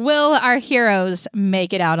 Will our heroes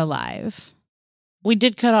make it out alive? We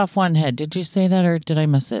did cut off one head. Did you say that or did I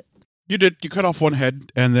miss it? You did. You cut off one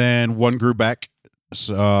head, and then one grew back.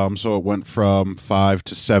 So it went from 5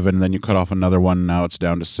 to 7. Then you cut off another one. Now it's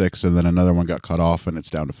down to 6, and then another one got cut off, and it's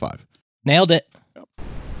down to 5. Nailed it.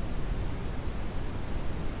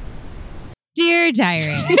 Dear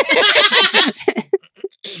Diary.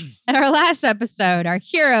 In our last episode, our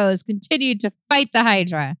heroes continued to fight the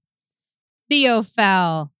Hydra. Theo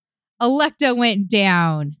fell. Electo went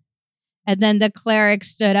down. And then the cleric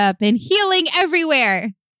stood up and healing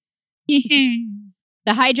everywhere. The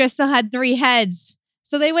Hydra still had 3 heads.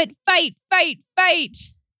 So they went fight, fight, fight.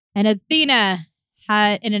 And Athena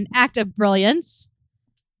had, in an act of brilliance,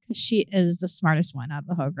 because she is the smartest one out of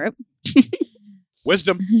the whole group.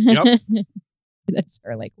 Wisdom. Yep. That's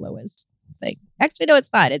her like lowest thing. Actually, no,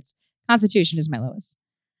 it's not. It's Constitution is my lowest.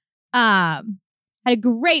 Had a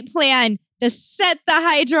great plan to set the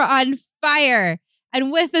Hydra on fire,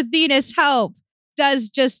 and with Athena's help, does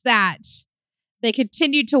just that. They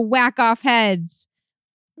continue to whack off heads.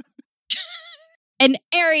 And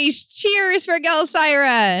Ares cheers for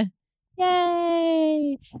Gelsira.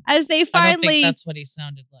 Yay! As they I don't think finally that's what he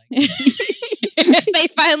sounded like. they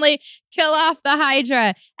finally kill off the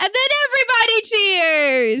Hydra, and then everybody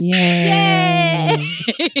cheers!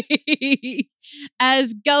 Yay!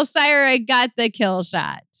 As Gelsira got the kill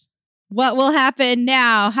shot. What will happen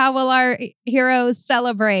now? How will our heroes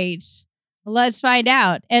celebrate? Let's find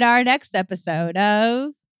out in our next episode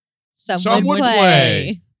of Someone Someone Play.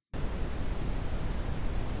 Play.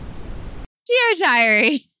 Dear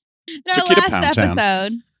Diary, in our Chiquita last Pound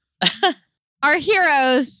Town. episode, our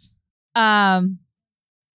heroes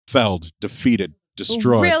Felled, defeated,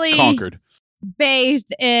 destroyed, Really? conquered.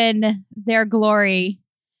 bathed in their glory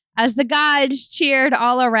as the gods cheered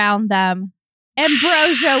all around them.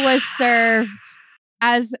 Ambrosia was served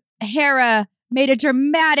as Hera made a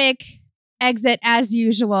dramatic exit as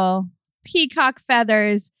usual. Peacock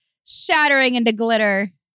feathers shattering into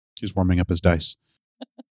glitter. He's warming up his dice.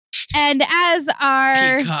 And as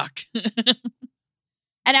our Peacock.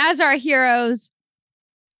 And as our heroes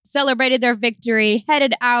celebrated their victory,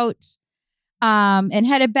 headed out and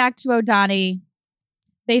headed back to Odani,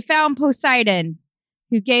 they found Poseidon,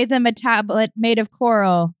 who gave them a tablet made of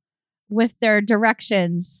coral with their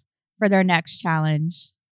directions for their next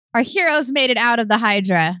challenge. Our heroes made it out of the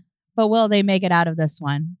Hydra, but will they make it out of this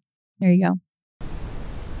one? There you go.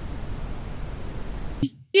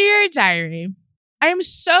 Dear Diary, I am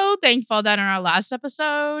so thankful that in our last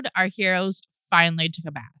episode, our heroes finally took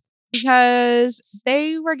a bath because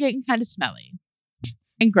they were getting kind of smelly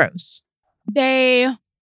and gross. They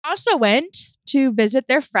also went to visit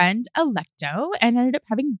their friend Electo and ended up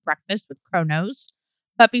having breakfast with Kronos.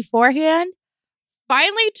 But beforehand,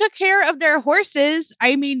 finally took care of their horses.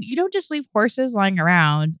 I mean, you don't just leave horses lying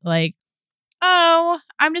around like, oh,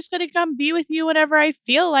 I'm just going to come be with you whenever I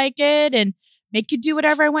feel like it and make you do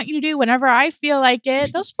whatever I want you to do whenever I feel like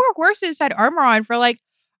it. Those poor horses had armor on for like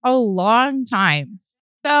a long time.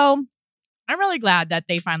 So I'm really glad that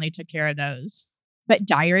they finally took care of those. But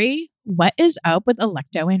Diary, what is up with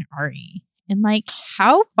Electo and Ari? And like,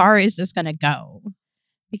 how far is this going to go?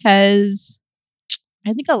 Because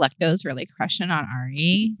I think Electo's really crushing on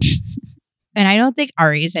Ari. And I don't think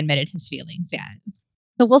Ari's admitted his feelings yet.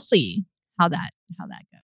 So we'll see how that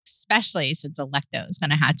goes. Especially since Electo is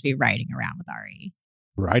going to have to be riding around with Ari.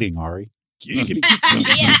 Riding Ari.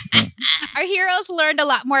 Yeah. Our heroes learned a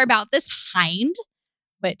lot more about this hind,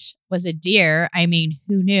 which was a deer. I mean,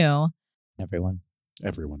 who knew? Everyone.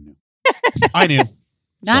 Everyone knew. I knew.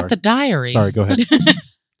 Not Sorry. the diary. Sorry, go ahead.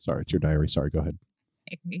 Sorry, it's your diary. Sorry, go ahead.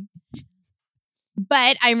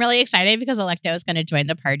 But I'm really excited because Electo is going to join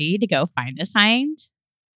the party to go find this hind.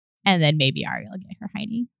 And then maybe Ari will get her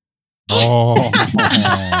hiney. Oh.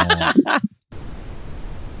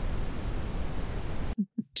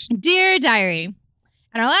 Dear Diary,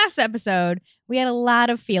 in our last episode, we had a lot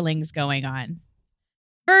of feelings going on.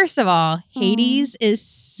 First of all, Hades is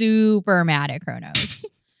super mad at Kronos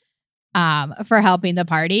for helping the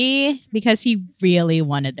party because he really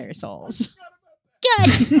wanted their souls.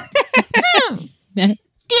 Good. Damn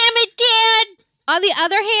it, Dad. On the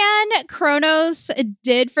other hand, Kronos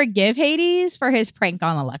did forgive Hades for his prank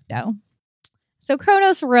on Electo. So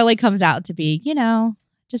Kronos really comes out to be,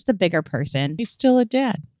 just a bigger person. He's still a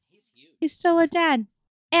dad. He's still a dad.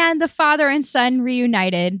 And the father and son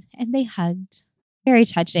reunited and they hugged. Very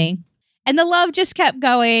touching. And the love just kept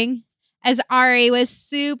going as Ari was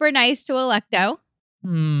super nice to Electo.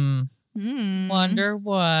 Wonder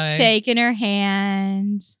why. Taking her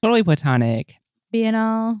hand, Totally platonic. being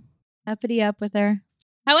all uppity up with her.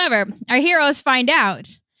 However, our heroes find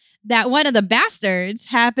out that one of the bastards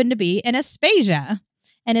happened to be in Aspasia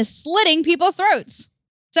and is slitting people's throats.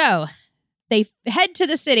 So they head to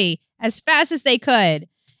the city as fast as they could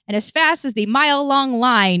and as fast as the mile-long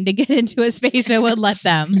line to get into Aspasia would let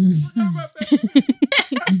them.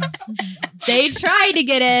 They tried to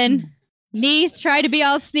get in. Neith tried to be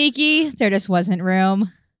all sneaky. There just wasn't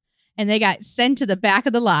room. And they got sent to the back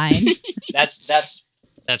of the line.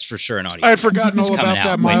 That's for sure an audio. I had forgotten It's all coming about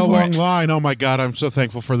out. that Wait for mile-long it. line. Oh, my God. I'm so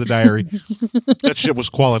thankful for the diary. That shit was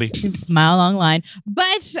quality. Mile-long line.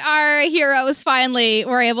 But our heroes finally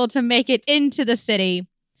were able to make it into the city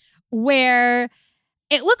where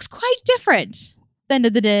it looks quite different than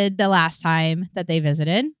it did the last time that they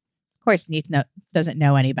visited. Of course, Neith doesn't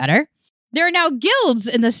know any better. There are now guilds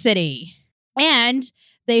in the city. And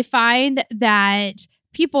they find that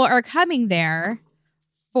people are coming there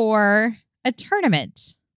for a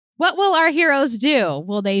tournament. What will our heroes do?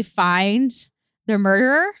 Will they find the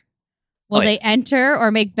murderer? Will Oh, yeah. they enter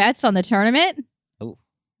or make bets on the tournament? Ooh.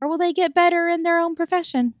 Or will they get better in their own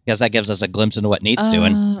profession? Because that gives us a glimpse into what Neith's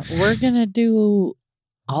doing. We're going to do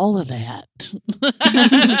all of that.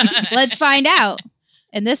 Let's find out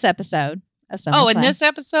in this episode of Summer Oh, in Plan. this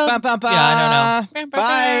episode? Ba, ba, ba. Yeah, I don't know.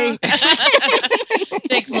 Bye.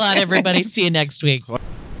 Thanks a lot, everybody. See you next week. Good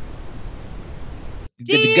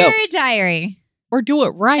to go. Dear Diary. Or do it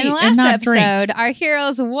right In the and last not drink. episode, our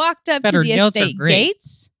heroes walked up Better to the notes are estate great.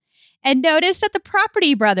 gates and noticed that the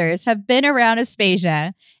property brothers have been around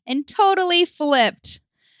Aspasia and totally flipped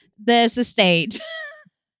this estate.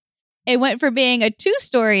 It went from being a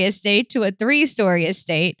 2-story estate to a 3-story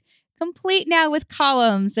estate, complete now with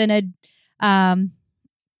columns and a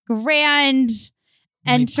grand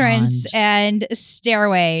entrance and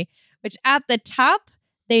stairway, which at the top,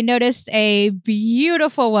 they noticed a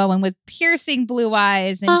beautiful woman with piercing blue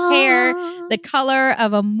eyes and hair the color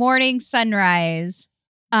of a morning sunrise,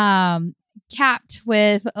 capped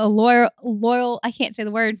with a laurel, I can't say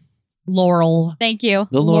the word. Laurel. Thank you.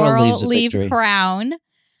 The laurel leaves of leaf victory. crown.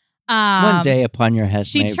 One day upon your head.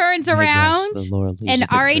 she turns around and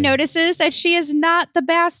Ari notices that she is not the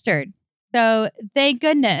bastard. So thank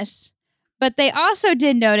goodness. But they also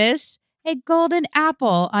did notice a golden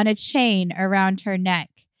apple on a chain around her neck.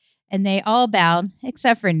 And they all bowed,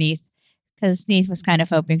 except for Neith, because Neith was kind of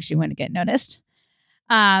hoping she wouldn't get noticed.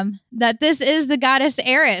 That this is the goddess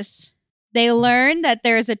Eris. They learn that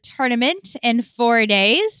there is a tournament in 4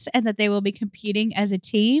 days and that they will be competing as a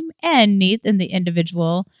team and Neith in the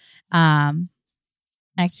individual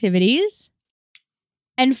activities.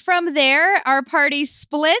 And from there, our party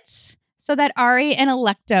splits so that Ari and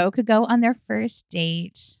Electo could go on their first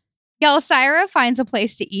date. Gelsira finds a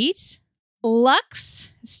place to eat.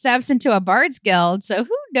 Lux steps into a bard's guild, so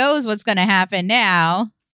who knows what's going to happen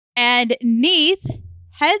now. And Neith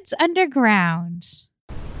heads underground.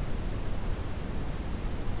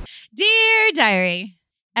 Dear Diary,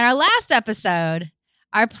 in our last episode,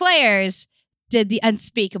 our players did the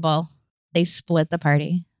unspeakable. They split the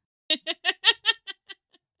party.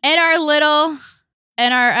 In our little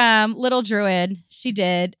And our little druid,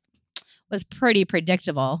 was pretty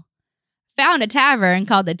predictable. Found a tavern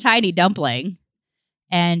called the Tiny Dumpling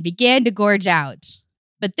and began to gorge out.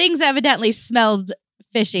 But things evidently smelled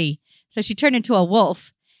fishy, so she turned into a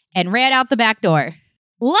wolf and ran out the back door.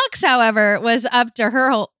 Lux, however, was up to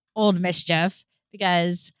her old mischief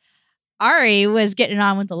because Ari was getting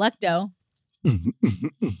on with Electo.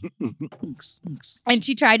 And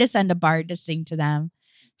she tried to send a bard to sing to them.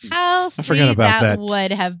 How forgot sweet about that.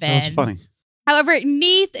 would have been. That was funny. However,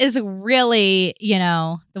 Neith is really,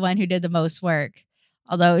 the one who did the most work.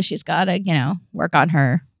 Although she's got to, work on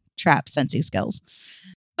her trap sensing skills.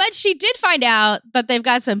 But she did find out that they've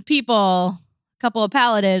got some people, a couple of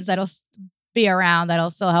paladins that'll be around that'll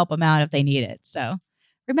still help them out if they need it. So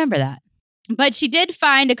remember that. But she did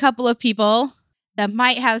find a couple of people that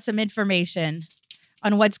might have some information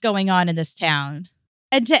on what's going on in this town.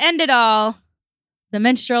 And to end it all, the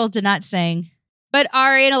minstrel did not sing, but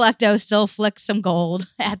Ari and Electo still flicked some gold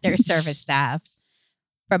at their service staff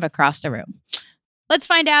from across the room. Let's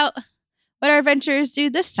find out what our adventurers do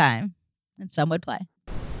this time, and some would play.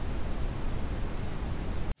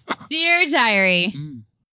 Dear Diary, in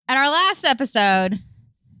our last episode,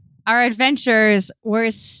 our adventurers were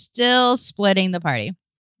still splitting the party.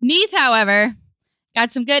 Neith, however,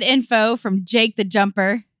 got some good info from Jake the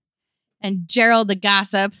Jumper and Gerald the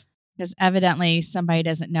Gossip, because evidently somebody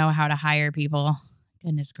doesn't know how to hire people.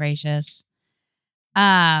 Goodness gracious.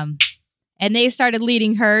 And they started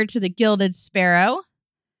leading her to the Gilded Sparrow,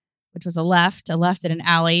 which was a left at an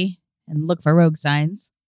alley, and look for rogue signs.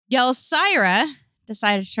 Gelsira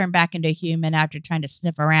decided to turn back into a human after trying to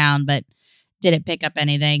sniff around, but didn't pick up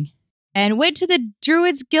anything. And went to the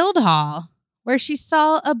Druids Guild Hall, where she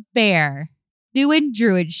saw a bear doing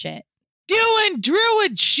druid shit. Doing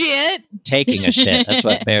druid shit. Taking a shit. That's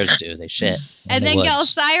what bears do. They shit. And then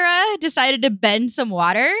Gelsira decided to bend some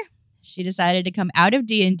water. She decided to come out of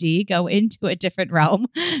D&D, go into a different realm,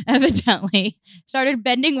 evidently. Started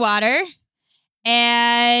bending water.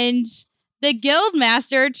 And the guild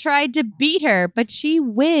master tried to beat her, but she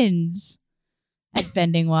wins at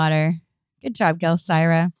bending water. Good job,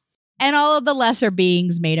 Gelsira. And all of the lesser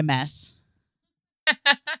beings made a mess.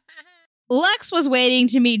 Lux was waiting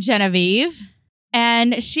to meet Genevieve,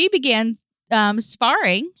 and she began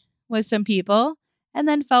sparring with some people and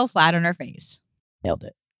then fell flat on her face. Nailed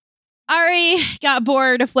it. Ari got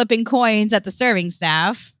bored of flipping coins at the serving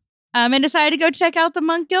staff and decided to go check out the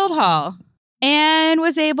Monk Guild Hall and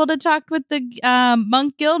was able to talk with the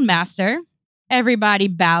Monk Guild Master. Everybody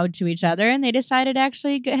bowed to each other, and they decided to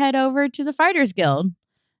actually head over to the Fighters Guild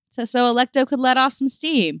so Electo could let off some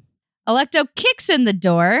steam. Electo kicks in the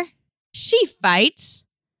door. She fights.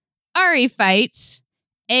 Ari fights.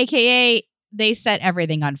 AKA, they set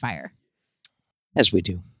everything on fire. As we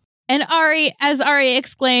do. And as Ari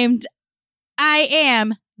exclaimed, I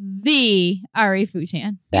am the Ari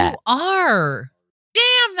Futan. That. Are.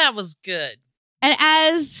 Damn, that was good. And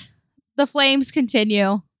as the flames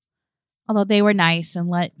continue, although they were nice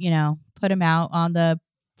and put them out on the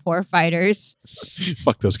poor fighters.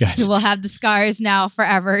 Fuck those guys. Who will have the scars now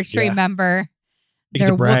forever to remember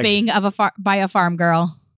their whooping by a farm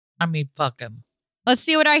girl. I mean, fuck them. Let's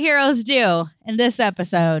see what our heroes do in this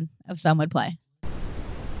episode of Some Would Play.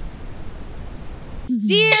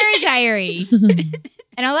 Dear Diary,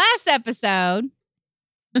 in our last episode,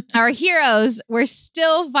 our heroes were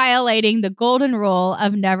still violating the golden rule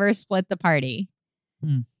of never split the party.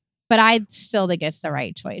 But I still think it's the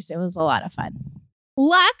right choice. It was a lot of fun.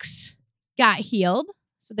 Lux got healed.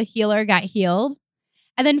 So the healer got healed.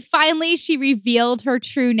 And then finally, she revealed her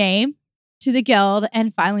true name to the guild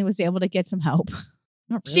and finally was able to get some help.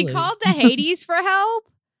 Not really. She called to Hades for help.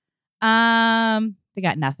 They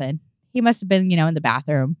got nothing. He must have been, in the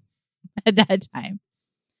bathroom at that time.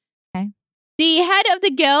 Okay. The head of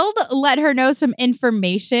the guild let her know some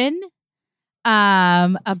information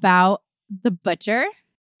about the butcher,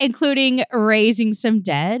 including raising some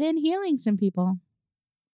dead and healing some people.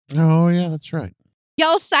 Oh, yeah, that's right.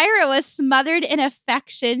 Gelsira was smothered in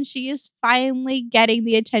affection. She is finally getting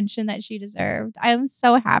the attention that she deserved. I am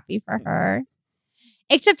so happy for her.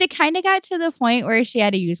 Except it kind of got to the point where she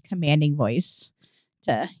had to use commanding voice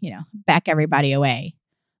to, back everybody away.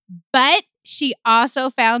 But she also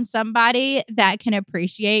found somebody that can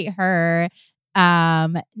appreciate her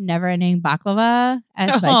never-ending baklava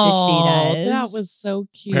as much as she does. That was so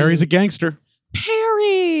cute. Perry's a gangster.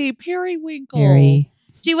 Perry Winkle. Very.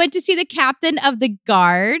 She went to see the captain of the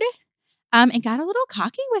guard and got a little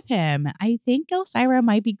cocky with him. I think Gelsira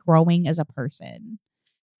might be growing as a person.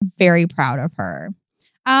 Very proud of her.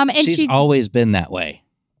 And she's always been that way.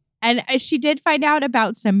 And she did find out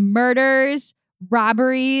about some murders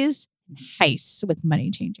robberies, and heists with money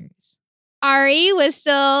changers. Ari was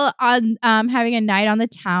still on having a night on the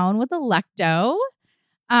town with Electo.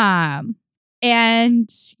 And,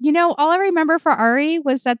 all I remember for Ari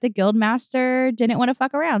was that the guildmaster didn't want to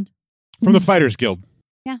fuck around. From the Fighters Guild.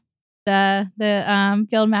 The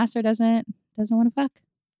guildmaster doesn't want to fuck.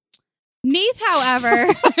 Neith,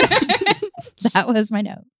 however, that was my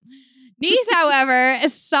note. Neith, however,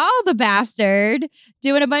 saw the bastard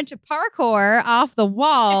doing a bunch of parkour off the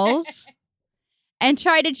walls and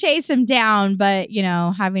tried to chase him down, but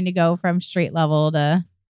having to go from street level to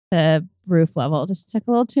roof level just took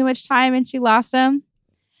a little too much time, and she lost him.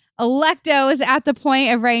 Electo is at the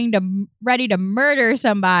point of ready to murder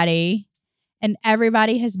somebody, and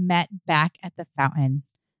everybody has met back at the fountain.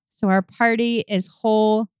 So our party is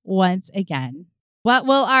whole once again. What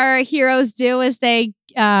will our heroes do as they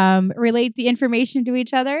relate the information to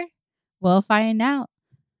each other? We'll find out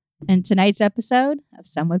in tonight's episode of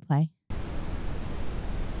Some Would Play.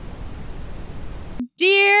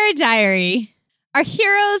 Dear Diary, our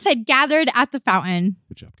heroes had gathered at the fountain.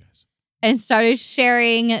 Good job, guys. And started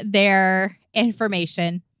sharing their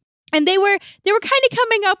information. And they were kind of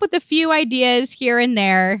coming up with a few ideas here and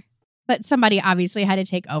there, but somebody obviously had to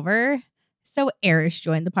take over. So Eris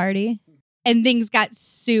joined the party. And things got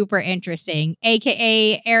super interesting,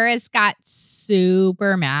 a.k.a. Eris got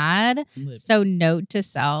super mad. So note to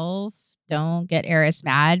self, don't get Eris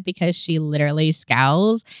mad because she literally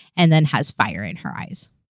scowls and then has fire in her eyes.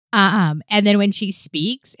 And then when she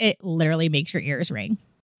speaks, it literally makes your ears ring.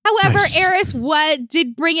 However, Nice. Eris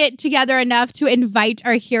did bring it together enough to invite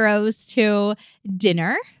our heroes to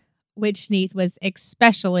dinner, which Neith was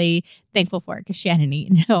especially thankful for because she hadn't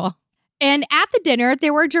eaten at all. And at the dinner,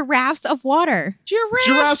 there were giraffes of water.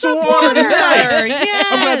 Giraffes of water. Nice. Yes.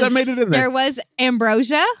 I'm glad that made it in there. There was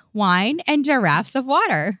ambrosia, wine, and giraffes of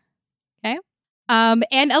water. Okay. And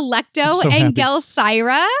Electo I'm so and happy.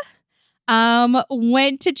 Gelsira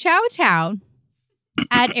went to Chowtown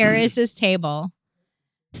at Eris's table.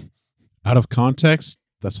 Out of context,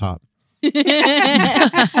 that's hot.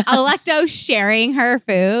 Electo sharing her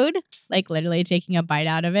food, like literally taking a bite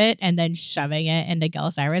out of it and then shoving it into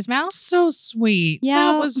Gelsira's mouth. So sweet.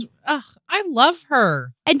 Yeah. That was, I love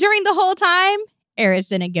her. And during the whole time, Eris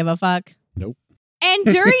didn't give a fuck. Nope. And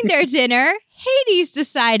during their dinner, Hades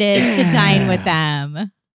decided to dine with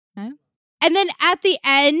them. Okay. And then at the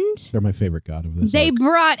end, They're my favorite god of this. they arc.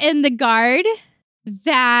 brought in the guard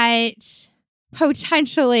that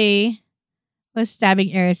potentially was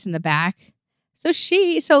stabbing Eris in the back.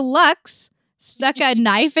 So Lux stuck a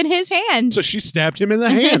knife in his hand. So she stabbed him in the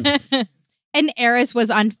hand. And Eris was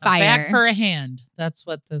on A fire. back for a hand. That's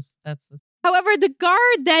this. However, the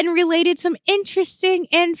guard then related some interesting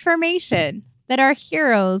information that our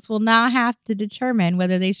heroes will now have to determine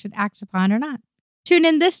whether they should act upon or not. Tune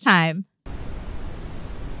in this time.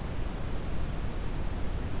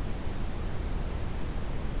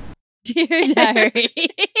 Dear Diary.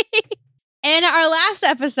 In our last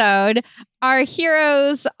episode, our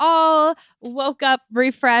heroes all woke up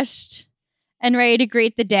refreshed and ready to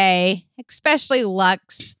greet the day, especially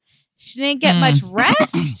Lux. She didn't get much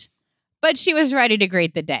rest, but she was ready to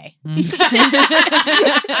greet the day.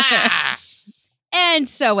 And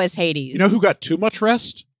so was Hades. You know who got too much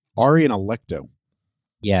rest? Ari and Electo.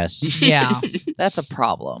 Yes. Yeah, that's a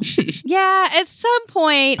problem. Yeah, at some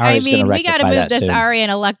point, Ari's gonna we got to rectify move that this soon. Ari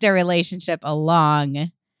and Electa relationship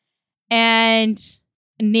along. And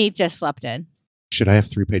Neith just slept in. Should I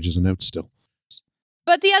have 3 pages of notes still?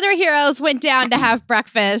 But the other heroes went down to have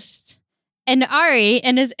breakfast. And Ari,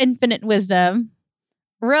 in his infinite wisdom,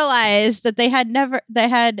 realized that they had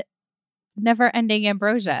never-ending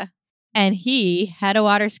ambrosia. And he had a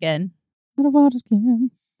water skin.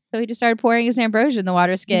 So he just started pouring his ambrosia in the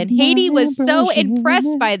water skin. Hades was so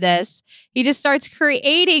impressed by this, he just starts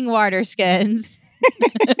creating water skins.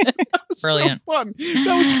 Brilliant. So fun.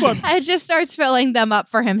 That was fun. And just starts filling them up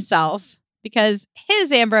for himself because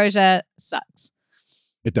his ambrosia sucks.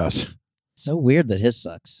 It does. So weird that his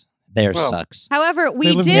sucks. Theirs Well, sucks. However, we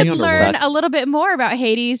They live did in the learn underworld. a little bit more about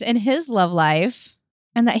Hades and his love life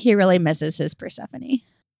and that he really misses his Persephone.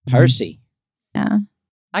 Percy. Yeah.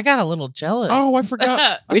 I got a little jealous. Oh, I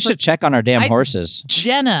forgot. We should check on our damn I- horses.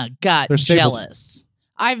 Jenna got They're stable. jealous.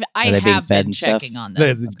 I Are they being have fed been and stuff? checking on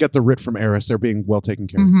They them. got the writ from Eris. They're being well taken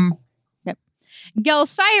care of. Mhm.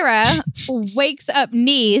 Gelsira wakes up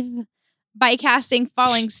Neith by casting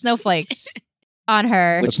falling snowflakes on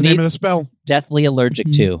her. Which What's the name Neith- of the spell? Deathly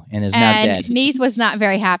allergic to and is now And dead. Neith was not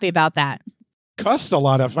very happy about that. Cussed a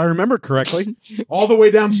lot, if I remember correctly. All the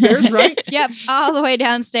way downstairs, right? Yep, all the way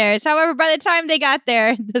downstairs. However, by the time they got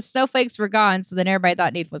there, the snowflakes were gone, so then everybody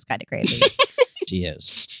thought Neith was kind of crazy. she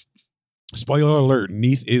is. Spoiler alert,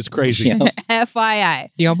 Neith is crazy. Yeah. FYI.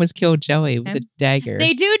 He almost killed Joey with a dagger.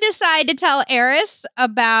 They do decide to tell Eris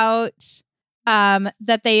about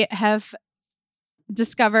that they have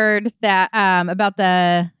discovered that about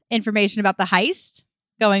the information about the heist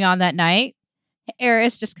going on that night.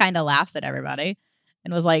 Eris just kind of laughs at everybody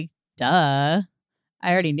and was like, duh,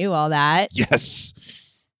 I already knew all that. Yes.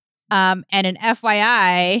 And an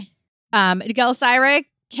FYI, Gelsira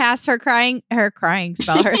casts her scrying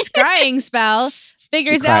spell,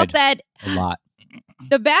 figures out cried. that A lot.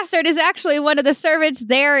 the bastard is actually one of the servants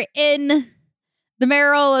there in the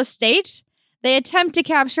Merrill estate. They attempt to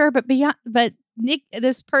capture her, but Nick,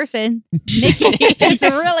 this person, Nikki, is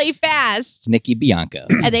really fast. Nikki Bianca.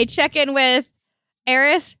 And they check in with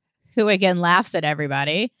Eris, who again laughs at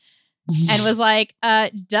everybody, and was like,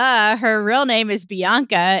 duh, her real name is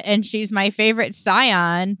Bianca, and she's my favorite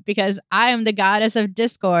scion because I am the goddess of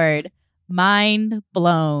discord. Mind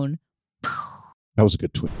blown. That was a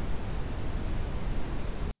good twist.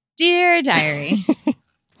 Dear diary.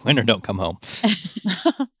 Winter don't come home.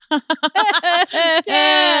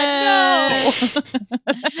 Dad, no.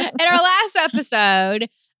 In our last episode,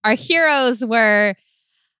 our heroes were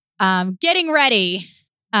getting ready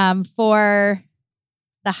for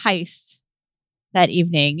the heist that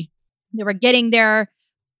evening. They were getting their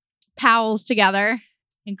pals together,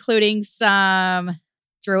 including some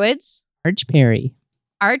druids, Arch Perry.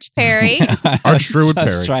 Arch Perry. Archdruid I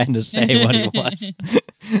was Perry. trying to say what he was.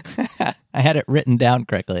 I had it written down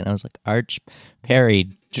correctly, and I was like, Arch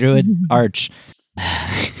Perry, Druid Arch.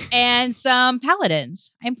 and some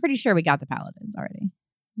paladins. I'm pretty sure we got the paladins already.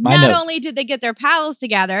 My Not note. only did they get their pals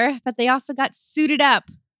together, but they also got suited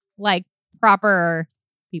up like proper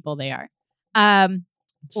people they are.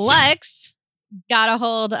 Lex got a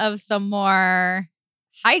hold of some more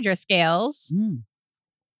Hydra scales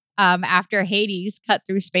after Hades cut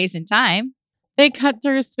through space and time. They cut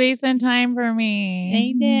through space and time for me.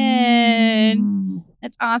 They did.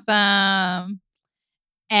 That's awesome.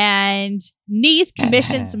 And Neith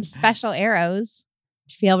commissioned some special arrows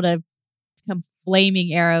to be able to become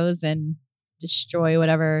flaming arrows and destroy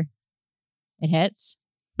whatever it hits.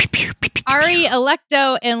 Ari,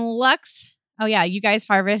 Electo, and Lux. Oh, yeah. You guys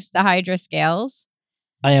harvest the Hydra scales.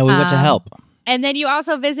 Oh, yeah, we went to help. And then you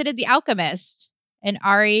also visited the alchemist. And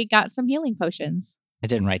Ari got some healing potions. I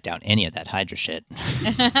didn't write down any of that Hydra shit.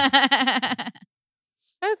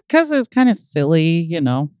 That's because it's kind of silly, you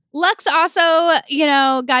know. Lux also,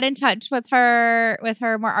 got in touch with her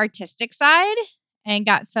more artistic side and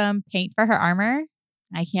got some paint for her armor.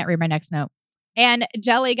 I can't read my next note. And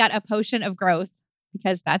Jelly got a potion of growth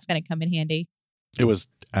because that's going to come in handy. It was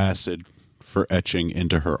acid for etching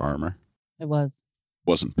into her armor. It was.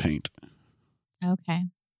 Wasn't paint. Okay.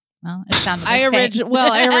 Well, it sounded I like paint.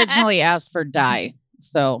 originally asked for dye,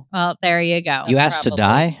 so Well, there you go. You asked to Probably.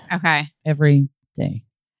 die? Okay. every day.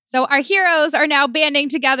 So our heroes are now banding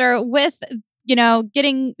together with,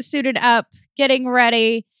 getting suited up, getting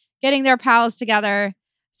ready, getting their pals together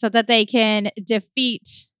so that they can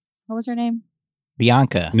defeat, what was her name?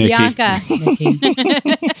 Bianca. Nikki.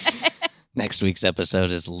 Bianca. Next week's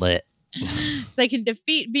episode is lit. So they can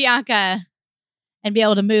defeat Bianca and be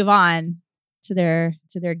able to move on to their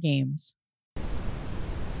games.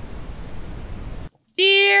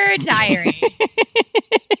 Dear diary.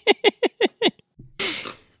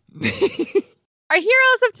 Our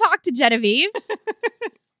heroes have talked to Genevieve.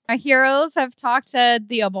 Our heroes have talked to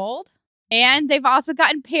Theobald. And they've also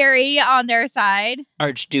gotten Perry on their side.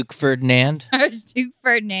 Archduke Ferdinand. Archduke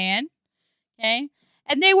Ferdinand. Okay.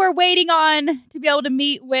 And they were waiting on to be able to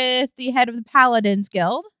meet with the head of the Paladins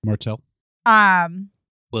Guild. Martel.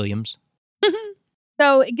 Williams.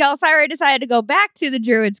 So Gelsira decided to go back to the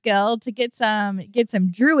Druids Guild to get some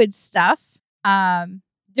Druid stuff.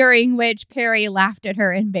 During which Perry laughed at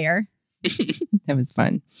her in bear. That was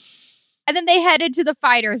fun. And then they headed to the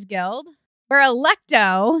Fighters Guild, where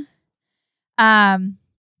Electo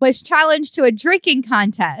was challenged to a drinking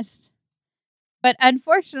contest. But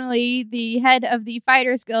unfortunately, the head of the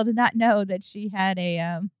Fighters Guild did not know that she had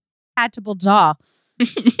a hatchable jaw.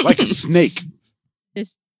 Like a snake.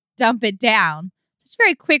 Just dump it down. She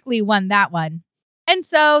very quickly won that one. And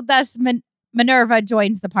so thus Minerva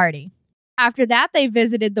joins the party. After that, they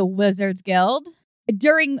visited the Wizards Guild.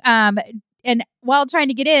 And while trying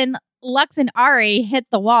to get in, Lux and Ari hit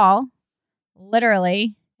the wall,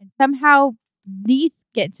 literally. And somehow Neith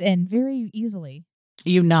gets in very easily.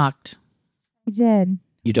 You knocked. I did.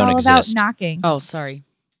 You don't It's all exist. about knocking. Oh, sorry.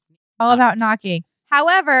 All about knocking.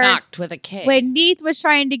 However, Knocked with a K. when Neith was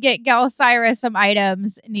trying to get Gelsira some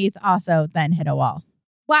items, Neith also then hit a wall.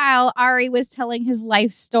 While Ari was telling his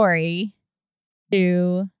life story,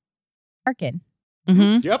 to Arkin.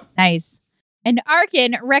 Mm-hmm. Yep. Nice. And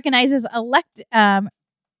Arkin recognizes Electo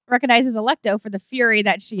for the fury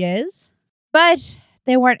that she is, but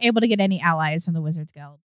they weren't able to get any allies from the Wizards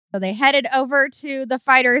Guild. So they headed over to the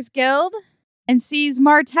Fighters Guild and sees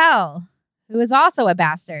Martell, who is also a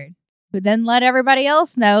bastard, who then let everybody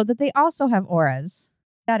else know that they also have auras.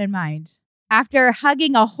 Keep that in mind. After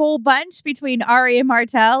hugging a whole bunch between Ari and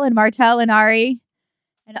Martell and Ari,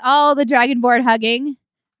 and all the Dragonborn hugging,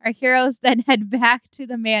 our heroes then head back to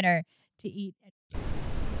the manor to eat.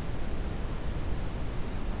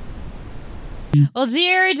 Well,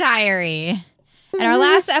 dear diary, in our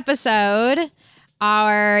last episode,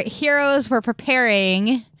 our heroes were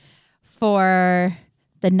preparing for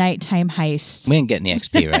the nighttime heist. We didn't get any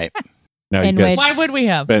XP, right? No, In you guys which- Why would we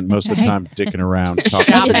have? spent most of the time dicking around talking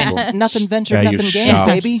to Shopping. people. Nothing ventured, Yeah, you nothing gained, shopped.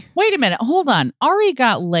 baby. Wait a minute. Hold on. Ari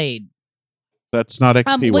got laid. That's not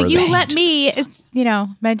XP Well, worthy. you let me,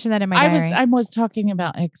 mention that in my diary. I was talking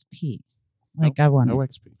about XP. Like I wanted. No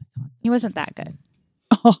XP. He wasn't that good.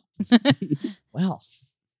 Oh. Well.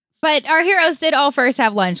 But our heroes did all first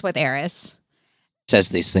have lunch with Eris. Says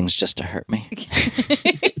these things just to hurt me.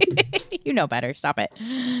 You know better. Stop it.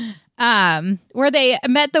 Where they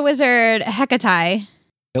met the wizard Hecate.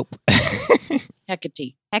 Nope.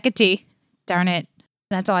 Hecate. Hecate. Darn it.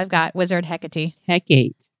 That's all I've got. Wizard Hecate.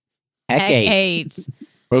 Hecate. Hecate.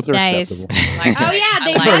 Both are Nice. acceptable. Oh yeah,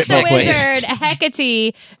 they I've heard met it the both ways. wizard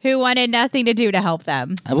Hecate, who wanted nothing to do to help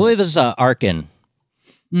them. I believe it's Arkin.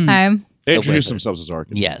 They introduce wizard. themselves as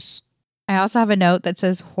Arkin. Yes. I also have a note that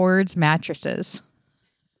says Horde's mattresses.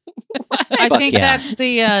 I Fuck think yeah. that's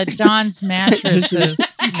the Don's mattresses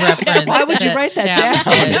reference. Why would you write that Daphne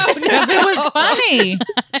down? did. I don't know. Because it was funny.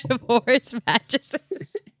 Horde's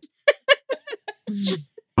mattresses.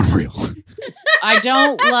 Unreal. I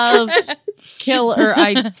don't love I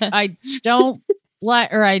don't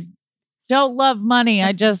like or I don't love money.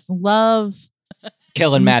 I just love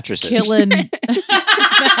Killing mattresses. killing.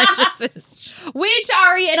 Mattresses. Which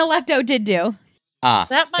Ari and Electo did do. Ah, Is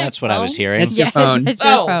that my that's what I was phone? hearing. That's your Yes, phone. it's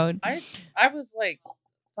your phone. I was like,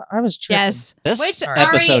 I was tripping. Yes. This Which episode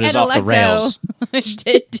Ari is and off the rails. Electo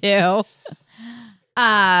did do.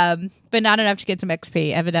 But not enough to get some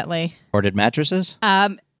XP, evidently. Ordered mattresses?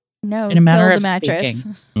 No, In a manner killed of the mattress.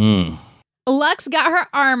 speaking. Mm. Lux got her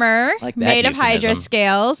armor Like that made of Hydra euphemism.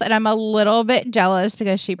 scales, and I'm a little bit jealous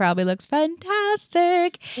because she probably looks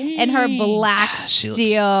fantastic in her black She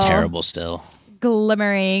steel looks terrible still.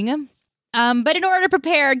 glimmering. But in order to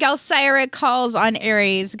prepare, Gelsira calls on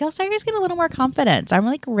Ares. Gelsira's getting a little more confidence. I'm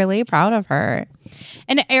like really proud of her.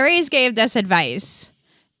 And Ares gave this advice: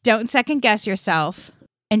 don't second guess yourself,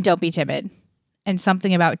 and don't be timid. And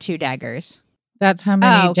something about 2 daggers. That's how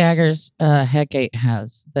many Oh. daggers Hecate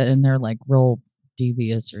has. And they're like real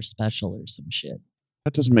devious or special or some shit.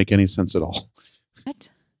 That doesn't make any sense at all. What?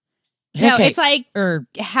 No, Hecate, it's like or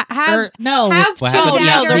have no, have What 2 happened?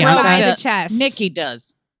 No, daggers Bianca- by the chest. Nikki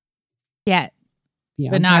does. Yeah.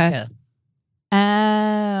 Banaka.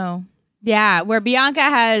 Oh. Yeah, where Bianca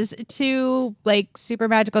has 2 like super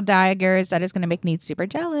magical daggers that is going to make Neith super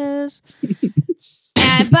jealous.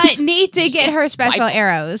 But Neith did get her special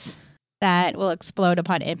arrows that will explode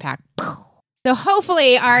upon impact. So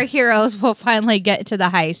hopefully our heroes will finally get to the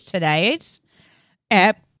heist tonight.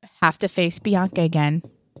 Have to face Bianca again.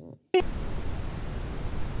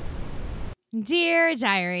 Dear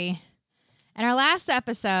Diary, in our last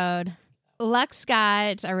episode, Lux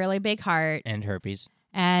got a really big heart. And herpes.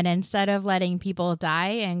 And instead of letting people die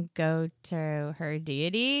and go to her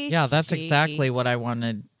deity, Yeah, that's she exactly what I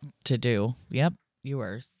wanted to do. Yep, you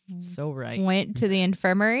were so right. went to the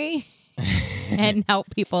infirmary and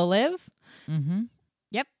helped people live. Mm-hmm.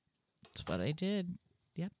 Yep. That's what I did.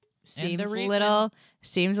 Yep. Seems the a reason- little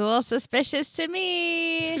suspicious to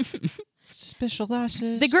me. Special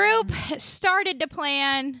glasses. The group started to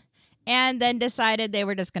plan and then decided they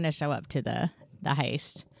were just going to show up to the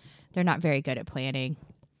heist. They're not very good at planning.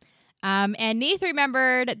 And Neith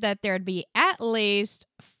remembered that there'd be at least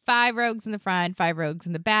 5 rogues in the front, 5 rogues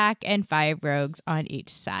in the back, and 5 rogues on each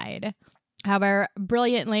side. However,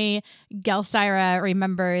 brilliantly, Gelsira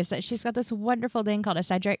remembers that she's got this wonderful thing called a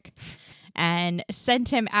Cedric and sent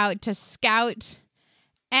him out to scout.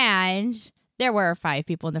 And there were 5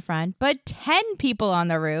 people in the front, but 10 people on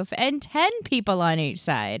the roof and 10 people on each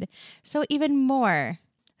side. So even more.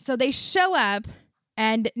 So they show up,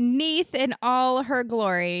 and Neith, in all her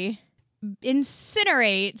glory,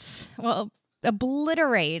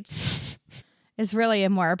 obliterates is really a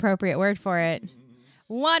more appropriate word for it.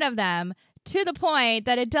 One of them, to the point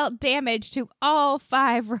that it dealt damage to all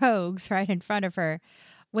 5 rogues right in front of her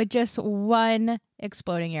with just one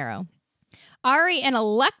exploding arrow. Ari and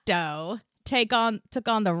Electo took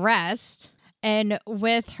on the rest, and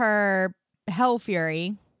with her Hell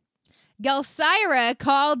Fury, Gelsira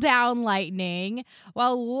called down lightning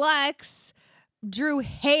while Lux drew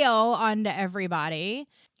hail onto everybody,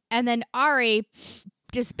 and then Ari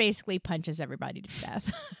just basically punches everybody to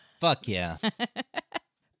death. Fuck yeah.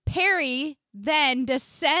 Perry then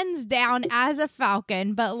descends down as a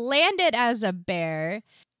falcon, but landed as a bear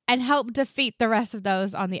and helped defeat the rest of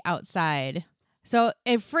those on the outside. So,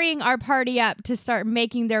 freeing our party up to start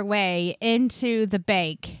making their way into the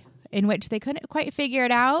bank, in which they couldn't quite figure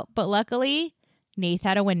it out, but luckily, Neith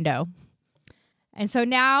had a window. And so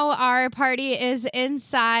now our party is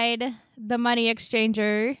inside the money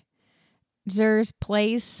exchanger's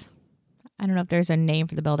place. I don't know if there's a name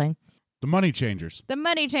for the building. The Money Changers. The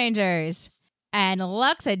Money Changers. And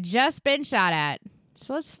Lux had just been shot at.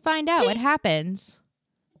 So let's find out what happens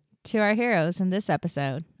to our heroes in this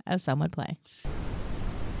episode of Some Would Play.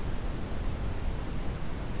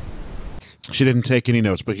 She didn't take any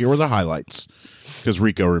notes, but here were the highlights because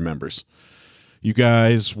Rico remembers. You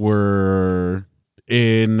guys were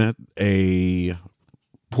in a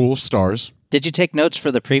pool of stars. Did you take notes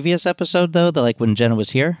for the previous episode, though? Like when Jenna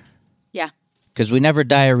was here? Yeah. Because we never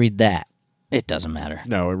diaried that. It doesn't matter.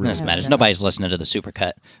 No, it really doesn't matter. doesn't. Nobody's listening to the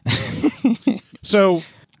supercut. So,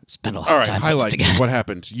 Spend a lot all of right, time highlights. together. What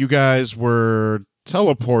happened? You guys were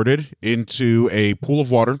teleported into a pool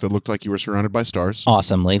of water that looked like you were surrounded by stars.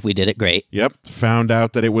 Awesomely. We did it great. Yep. Found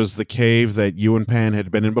out that it was the cave that you and Pan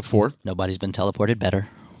had been in before. Nobody's been teleported better.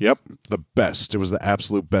 Yep. The best. It was the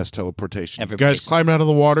absolute best teleportation. You Everybody's- guys climbed out of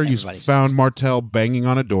the water. You everybody found says. Martel banging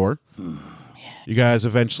on a door. You guys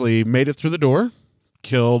eventually made it through the door.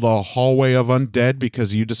 Killed a hallway of undead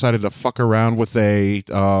because you decided to fuck around with a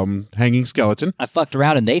hanging skeleton. I fucked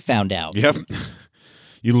around and they found out. Yep.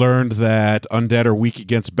 You learned that undead are weak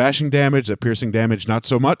against bashing damage, that piercing damage not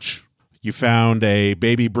so much. You found a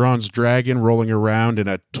baby bronze dragon rolling around in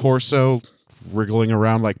a torso, wriggling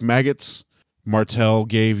around like maggots. Martel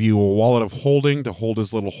gave you a wallet of holding to hold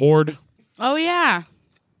his little hoard. Oh, yeah.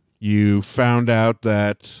 You found out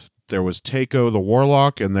that there was Takeo the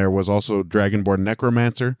Warlock, and there was also Dragonborn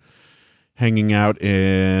Necromancer hanging out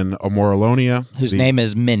in Amoralonia. Whose name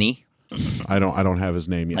is Minnie, I don't have his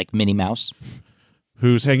name yet. like Minnie Mouse.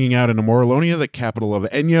 Who's hanging out in Amoralonia, the capital of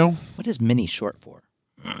Enyo. What is Minnie short for?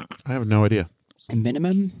 I have no idea. A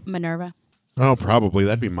minimum? Minerva. Oh, probably.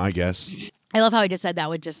 That'd be my guess. I love how he just said that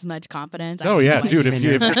with just as much confidence. Oh, yeah, dude. If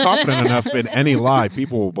you're confident enough in any lie,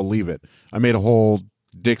 people will believe it. I made a whole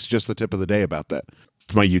Dick's Just the Tip of the Day about that.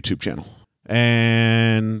 It's my YouTube channel.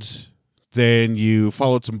 And then you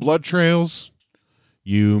followed some blood trails.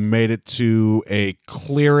 You made it to a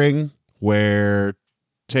clearing where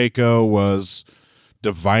Takeo was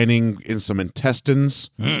divining in some intestines.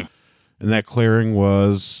 And that clearing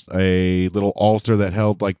was a little altar that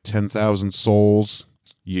held like 10,000 souls.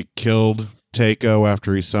 You killed Takeo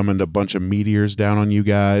after he summoned a bunch of meteors down on you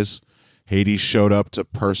guys. Hades showed up to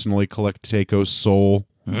personally collect Takeo's soul.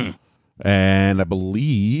 And I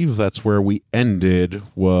believe that's where we ended,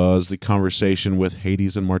 was the conversation with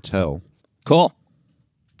Hades and Martel. Cool.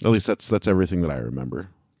 At least that's everything that I remember.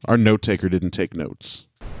 Our note taker didn't take notes.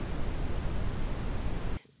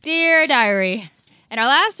 Dear Diary, in our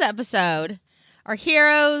last episode, our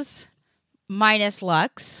heroes, minus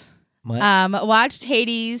Lux, What? watched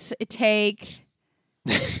Hades take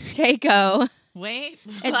Takeo Wait.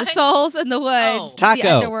 and the what? souls in the woods Oh. to the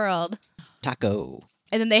Taco. underworld. Taco.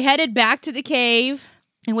 And then they headed back to the cave,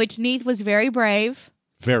 in which Neith was very brave.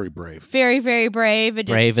 Very brave. Very, very brave. And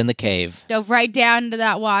just Brave in the cave. dove right down into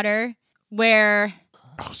that water where...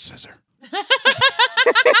 Oh, scissor.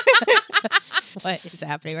 What is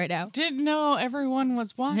happening right now? Didn't know everyone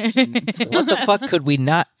was watching. What the fuck could we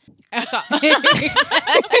not?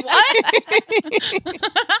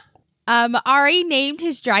 Ari named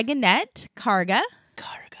his dragonette Karga.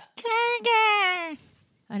 Karga.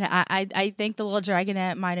 And I think the little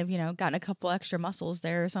dragonette might have, gotten a couple extra muscles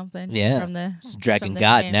there or something. Yeah. From the It's Dragon from the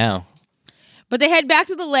God name. now. But they head back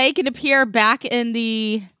to the lake and appear back in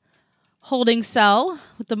the holding cell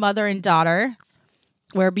with the mother and daughter,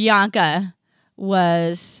 where Bianca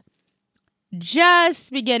was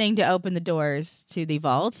just beginning to open the doors to the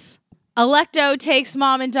vaults. Electo takes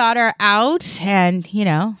mom and daughter out and,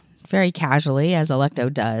 very casually, as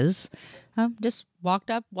Electo does, just waltzed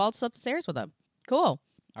up the stairs with them. Cool.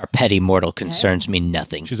 Our petty mortal concerns me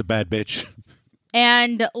nothing. She's a bad bitch.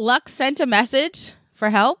 And Lux sent a message for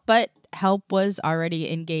help, but help was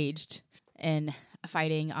already engaged in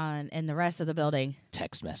fighting in the rest of the building.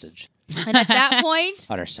 Text message And at that point,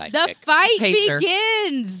 on her sidekick. the fight Pacer.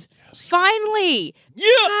 begins. Finally! Yeah!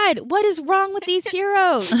 God, what is wrong with these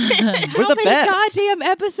heroes? How the many best. goddamn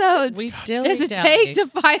episodes We does it take to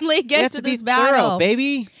finally You get have to to be this battle? thorough,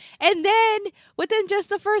 baby. And then, within just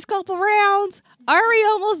the first couple rounds, Ari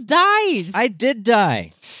almost dies. I did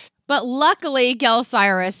die. But luckily,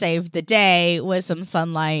 Gelsira saved the day with some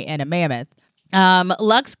sunlight and a mammoth.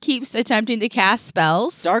 Lux keeps attempting to cast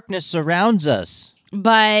spells, Darkness surrounds us,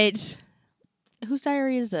 but whose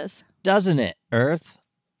diary is this? doesn't it, Earth?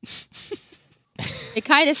 It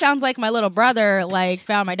kind of sounds like my little brother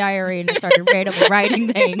found my diary and started randomly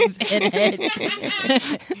writing things in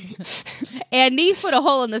it. And Neith put a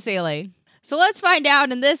hole in the ceiling. So let's find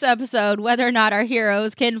out in this episode whether or not our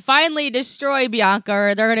heroes can finally destroy Bianca,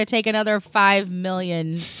 or they're going to take another 5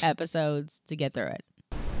 million episodes to get through it.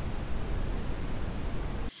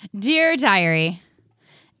 Dear Diary,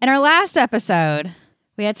 in our last episode,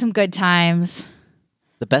 we had some good times.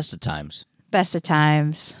 The best of times. Best of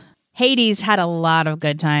times. Hades had a lot of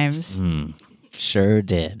good times, Sure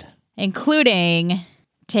did. including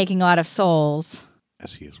taking a lot of souls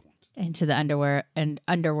As he is one. into the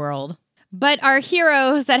underworld. But our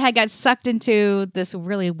heroes that had got sucked into this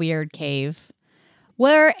really weird cave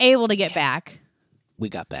were able to get back. We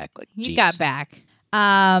got back like You Jeeves. got back.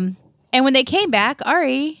 And when they came back,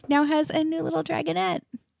 Ari now has a new little dragonette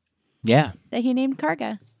Yeah. that he named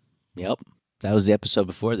Karga. Yep. That was the episode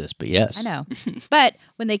before this, but yes. I know. But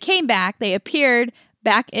when they came back, they appeared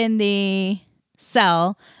back in the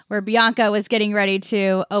cell where Bianca was getting ready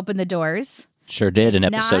to open the doors. Sure did in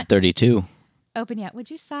episode Not- 32. Open yet? Would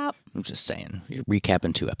you stop? I'm just saying. You're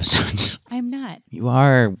recapping 2 episodes. I'm not. You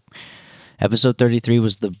are. Episode 33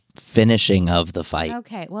 was the finishing of the fight.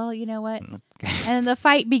 Okay. Well, you know what? And the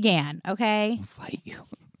fight began, okay? Fight you.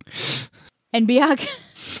 And Bianca...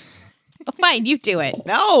 Fine, you do it.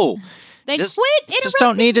 No! Then Just- quit interrupting Just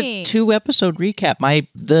don't need me. a 2 episode recap. He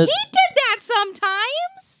did that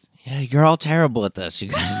sometimes. Yeah, you're all terrible at this. You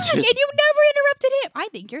gotta And just... you never interrupted him. I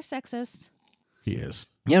think you're sexist. He is.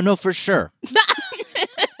 Yeah, no, for sure.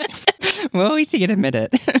 Well, at least you can admit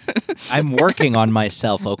it. I'm working on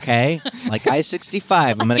myself, okay? Like I-65,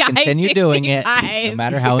 I'm going to Like continue doing it, I-65. no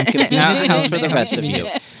matter how inconvenient it is for the rest of you.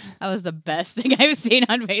 That was the best thing I've seen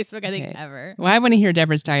on Facebook, I think, Okay. ever. Well, I want to hear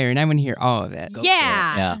Deborah's diary, and I want to hear all of it. Go for it.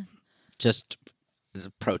 Yeah. Yeah. Just as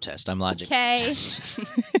a protest. I'm logic. Okay.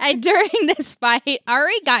 And during this fight,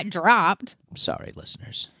 Ari got dropped. Sorry,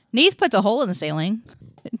 listeners. Neith puts a hole in the ceiling.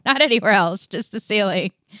 Not anywhere else, just the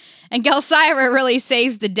ceiling. And Gelsira really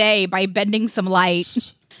saves the day by bending some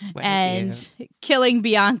light What and killing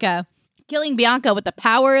Bianca. Killing Bianca with the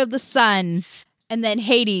power of the sun. And then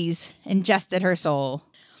Hades ingested her soul.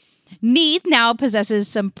 Neith now possesses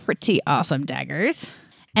some pretty awesome daggers.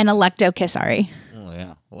 And Electo kiss Ari. Oh,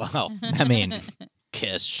 yeah. Wow. I mean,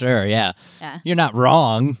 kiss, sure, yeah. Yeah. You're not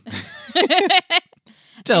wrong.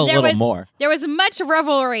 Tell a there little was- more. There was much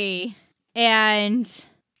revelry and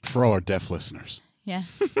For all our deaf listeners. yeah.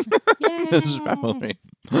 This is probably-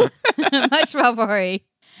 Much revelry.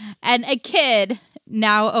 And a kid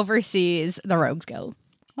now oversees the Rogues Guild.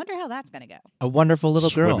 Wonder how that's going to go. A wonderful little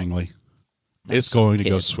girl. Swimmingly. It's going to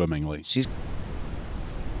go kid. swimmingly. She's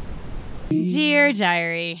Dear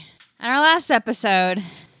Diary, on our last episode,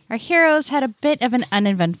 our heroes had a bit of an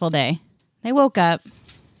uneventful day. They woke up,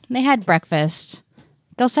 and they had breakfast.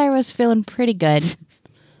 Gelsira was feeling pretty good.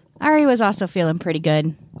 Ari was also feeling pretty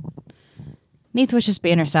good. Neith was just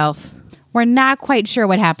being herself. We're not quite sure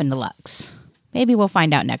what happened to Lux. Maybe we'll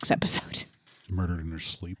find out next episode. Murdered in her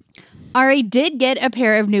sleep. Ari did get a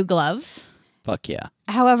pair of new gloves. fuck yeah.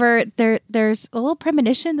 However, there's a little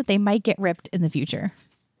premonition that they might get ripped in the future.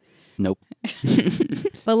 Nope.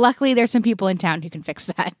 But luckily, there's some people in town who can fix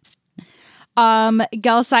that.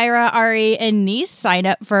 Gelsira, Ari, and Neith sign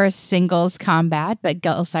up for singles combat, but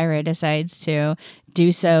Gelsira decides to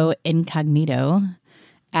do so incognito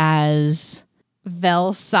as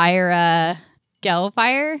Velsira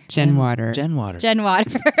Gelfire. Jen Water. Jen Water.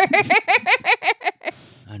 Genwater.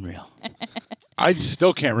 Unreal. I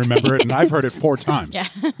still can't remember it, and I've heard it 4 times. Yeah.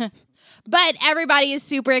 But everybody is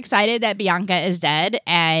super excited that Bianca is dead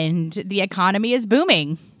and the economy is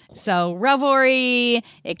booming. So revelry,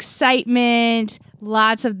 excitement,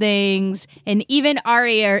 lots of things. And even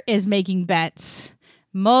Ari is making bets.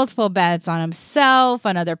 Multiple bets on himself,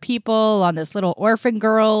 on other people, on this little orphan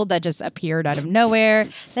girl that just appeared out of nowhere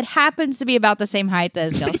that happens to be about the same height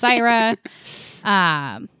as Gelsira.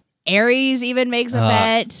 Ares even makes a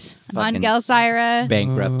bet on fucking Gelsira.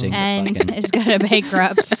 Bankrupting. And the fucking- is going to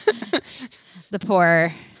bankrupt the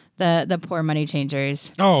poor The poor money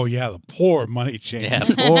changers. Oh, yeah, the poor money changer.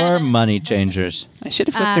 Yeah, poor money changers. I should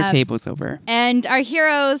have flipped their tables over. And our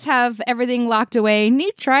heroes have everything locked away.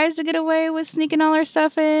 Neith tries to get away with sneaking all her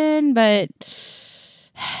stuff in, but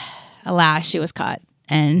alas, she was caught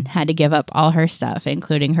and had to give up all her stuff,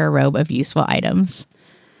 including her robe of useful items,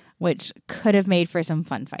 which could have made for some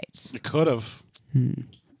fun fights. It could have.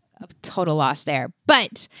 A total loss there.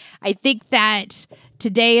 But I think that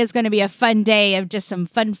today is going to be a fun day of just some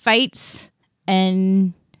fun fights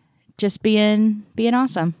and just being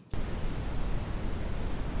awesome.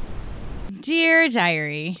 Dear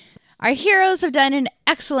Diary, our heroes have done an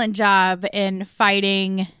excellent job in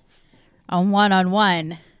fighting on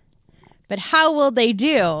one-on-one. But how will they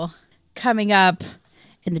do coming up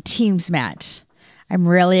in the teams match? I'm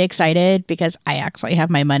really excited because I actually have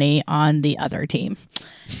my money on the other team.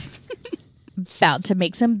 About to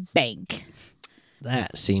make some bank.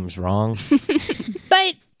 That seems wrong.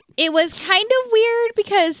 But it was kind of weird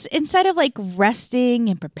because instead of like resting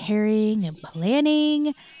and preparing and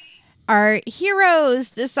planning, our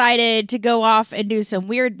heroes decided to go off and do some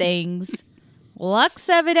weird things. Lux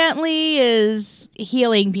evidently is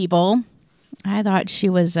healing people. I thought she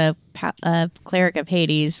was a cleric of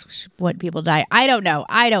Hades. Want people to die. I don't know.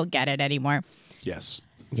 I don't get it anymore. Yes.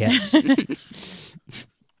 Yes.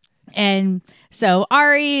 And so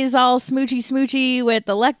Ari is all smoochy with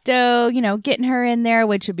Electo, getting her in there,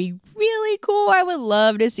 which would be really cool. I would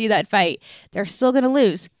love to see that fight. They're still going to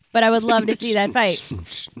lose, but I would love to see that fight.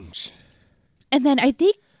 And then I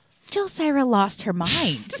think Jelsira lost her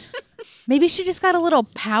mind. Maybe she just got a little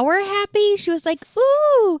power happy. She was like,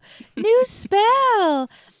 ooh, new spell.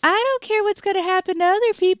 I don't care what's going to happen to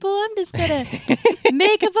other people. I'm just going to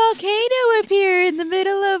make a volcano appear in the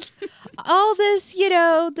middle of all this,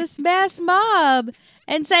 this mass mob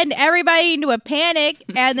and send everybody into a panic.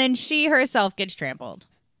 And then she herself gets trampled.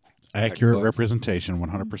 Accurate representation,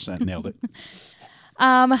 100%. Nailed it.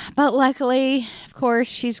 But luckily, of course,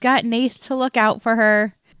 she's got Neith to look out for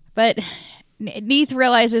her. But Neith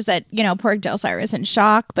realizes that, poor Jelsira is in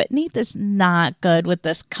shock, but Neith is not good with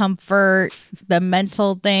this comfort, the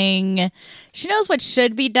mental thing. She knows what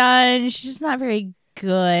should be done. She's just not very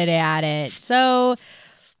good at it. So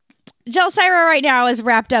Jelsira right now is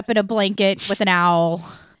wrapped up in a blanket with an owl,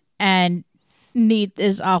 and Neith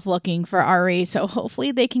is off looking for Ari. So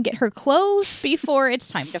hopefully they can get her clothes before it's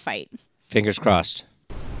time to fight. Fingers crossed.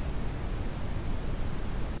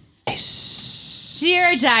 Nice.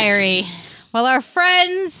 Dear Diary, while our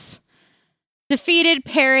friends defeated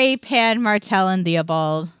Perry, Pan, Martell, and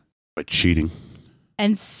Theobald By cheating.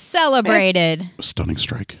 and celebrated A stunning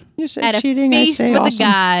strike. You say at a cheating, I feast say with awesome. the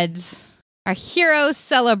gods, our heroes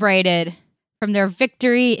celebrated from their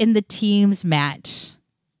victory in the teams match.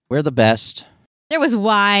 We're the best. There was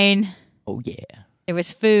wine, Oh, yeah. there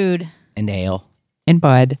was food, And ale. And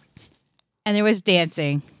Bud. and there was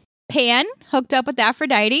dancing. Pan hooked up with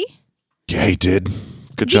Aphrodite. Yeah, he did.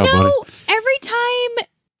 Good job, buddy. Every time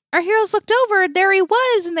our heroes looked over, there he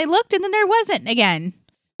was, and they looked, and then there wasn't again.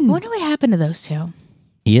 I wonder what happened to those two.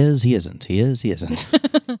 He is, he isn't. He is, he isn't.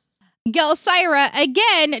 Gelsira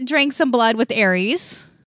again drank some blood with Ares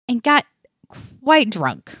and got quite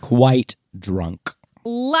drunk. Quite drunk.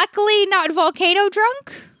 Luckily, not volcano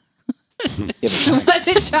drunk.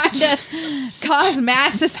 Wasn't trying to cause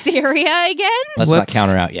mass hysteria again. Let's not Whoops.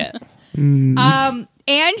 count her out yet.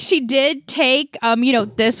 And she did take,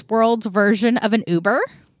 this world's version of an Uber.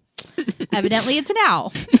 Evidently, it's an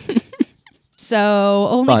owl. So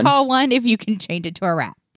only Fun. call one if you can change it to a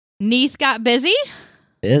rat. Neith got busy,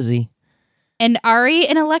 Busy. and Ari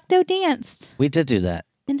and Electo danced We did do that.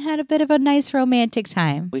 and had a bit of a nice romantic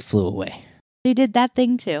time. We flew away. They did that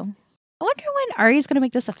thing too. I wonder when Ari's going to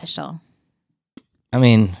make this official. I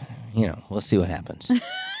mean, we'll see what happens.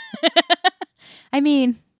 I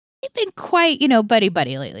mean, they've been quite,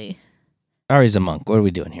 buddy-buddy lately. Ari's a monk. What are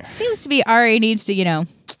we doing here? Seems to be Ari needs to,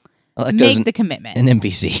 Electo's make the commitment. an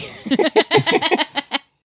NPC.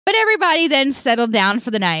 But everybody then settled down for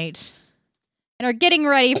the night and are getting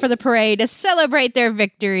ready for the parade to celebrate their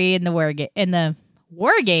victory in the war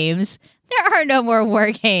games. There are no more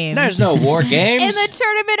war games. There's no war games. in the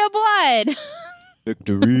Tournament of Blood.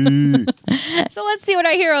 Victory. So let's see what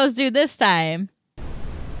our heroes do this time.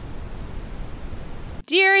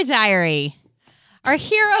 Dear Diary, our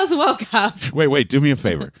heroes woke up. Wait, do me a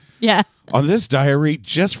favor. Yeah. On this diary,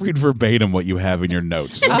 just read verbatim what you have in your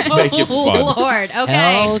notes. Let's make it fun. Lord. Okay.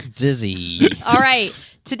 Hell dizzy. All right.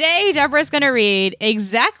 Today, Deborah's going to read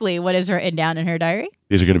exactly what is written down in her diary.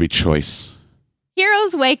 These are going to be choice.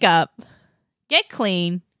 Heroes wake up, get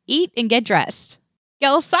clean, eat, and get dressed.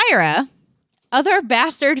 Gelsira other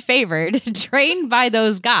bastard favored, trained by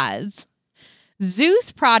those gods.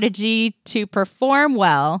 Zeus prodigy to perform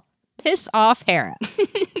well, piss off Hera.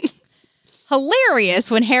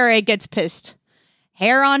 Hilarious when Hera gets pissed.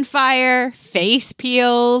 Hair on fire, face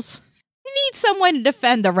peels. We need someone to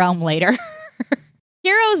defend the realm later.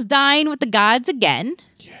 Heroes dine with the gods again.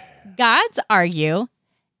 Gods argue.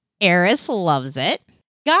 Eris loves it.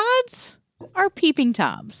 Gods are peeping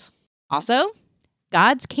toms. Also,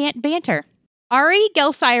 gods can't banter. Ari,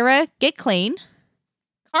 Gelsira get clean.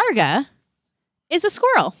 Karga is a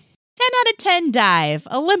squirrel. 10 out of 10 dive.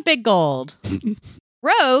 Olympic gold.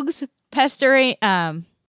 Rogues pestering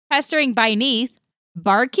by Neith.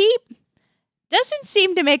 Barkeep doesn't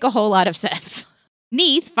seem to make a whole lot of sense.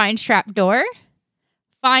 Neith finds trapdoor.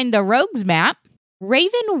 Find the rogues map.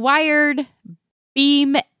 Raven wired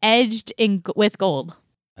beam edged with gold.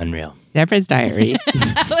 Unreal. Deborah's diary.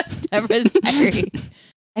 That was Deborah's diary.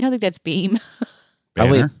 I don't think that's beam.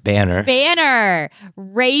 Probably Banner. banner.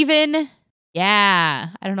 Raven. Yeah.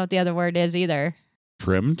 I don't know what the other word is either.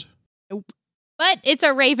 Trimmed. But it's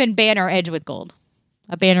a raven banner edged with gold.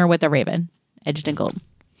 A banner with a raven edged in gold.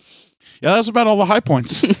 Yeah, that's about all the high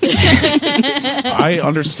points. I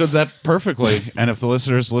understood that perfectly. And if the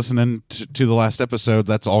listeners listening to the last episode,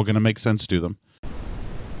 that's all going to make sense to them.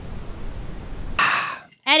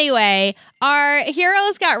 Anyway, our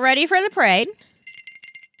heroes got ready for the parade.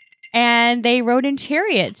 And they rode in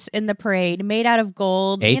chariots in the parade made out of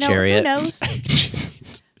gold. A chariot. Who knows?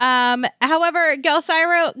 However,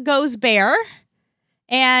 Gelsira goes bare.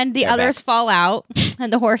 And the others fall out.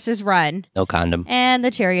 And the horses run. No condom. And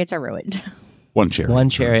the chariots are ruined. One chariot. One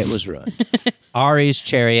chariot was ruined. Ari's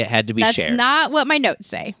chariot had to be That's shared. not what my notes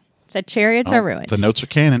say. It said chariots are ruined. The notes are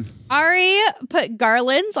canon. Ari put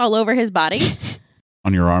garlands all over his body.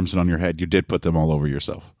 On your arms and on your head. You did put them all over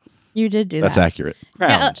yourself. You did do That's that. accurate.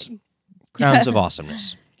 Crowns. Crowns of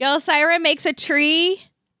awesomeness. Gelsira makes a tree,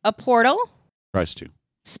 a portal, Tries to.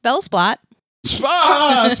 spell splot.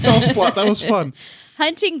 Spell spot. That was fun.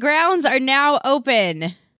 Hunting grounds are now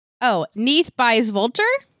open. Oh, Neith buys Vulture.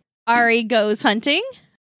 Ari goes hunting.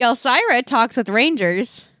 Gelsira talks with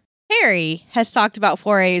rangers. Harry has talked about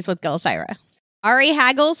forays with Gelsira. Ari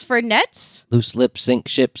haggles for nets, Loose lips sink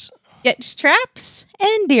ships. gets traps,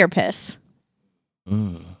 and deer piss.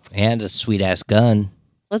 And a sweet ass gun.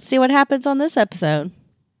 Let's see what happens on this episode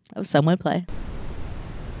of Someone Play.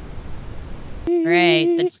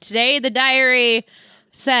 Right. Today, the diary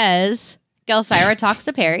says Gelsira talks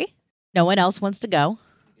to Perry. No one else wants to go.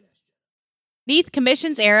 Neith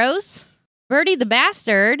commissions arrows. Birdie the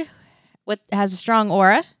bastard has a strong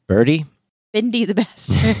aura. Birdie. Bindi the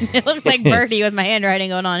bastard. It looks like Birdie with my handwriting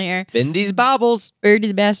going on here. Bindy's baubles. Birdie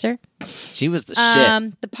the bastard. She was the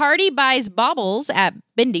shit. The party buys baubles at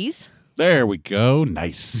Bindy's. There we go.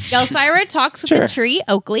 Nice. Gelsira talks with Sure. the tree,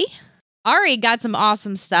 Oakley. Ari got some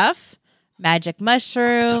awesome stuff. Magic Tons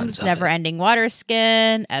mushrooms, of never-ending water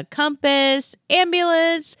skin, a compass,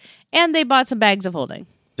 ambulance, and they bought some bags of holding.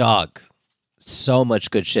 Dog. So much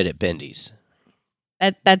good shit at Bindy's.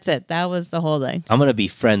 That's it. That was the whole thing. I'm going to be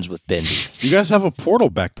friends with Bindy. You guys have a portal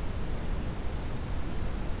back.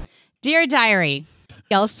 Dear Diary,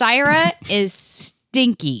 Gelsira is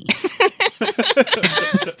stinky.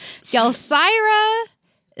 Gelsira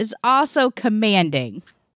is also commanding.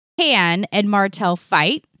 Pan and Martell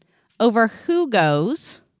fight over who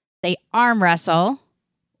goes. They arm wrestle.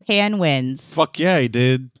 Pan wins. Fuck yeah, he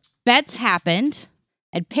did. Bets happened,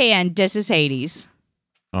 and Pan disses Hades.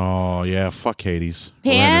 Oh, yeah. Fuck Hades.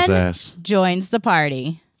 Pan Ran his ass. joins the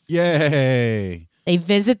party. Yay. They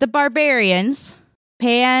visit the barbarians.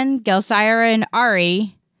 Pan, Gelsira, and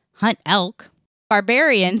Ari hunt elk.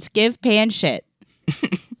 Barbarians give Pan shit.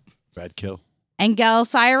 Bad kill. And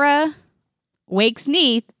Gelsira wakes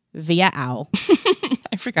Neith via owl.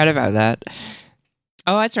 I forgot about that.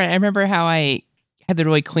 Oh, that's right. I remember how I had the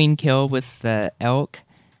really clean kill with the elk.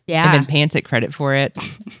 Yeah. And then Pan took credit for it.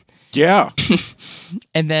 Yeah.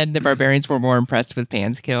 And then the barbarians were more impressed with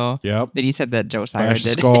Pan's kill. Yep. Then he said that Josiah Bash the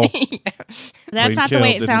did. skull. That's Clean not the kill, way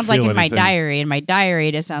it didn't sounds like feel in my anything. diary. In my diary,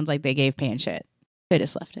 it just sounds like they gave Pan shit. They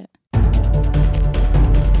just left it.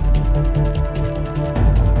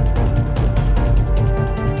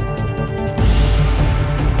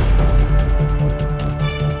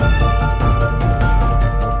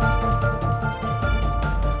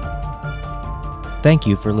 Thank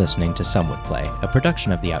you for listening to Some Would Play, a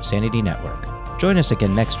production of the Outsanity Network. Join us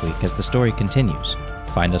again next week as the story continues.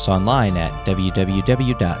 Find us online at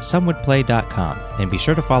www.somewouldplay.com and be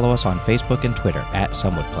sure to follow us on Facebook and Twitter at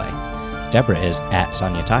Some Would Play. Deborah is at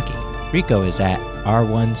Sonia Taki. Rico is at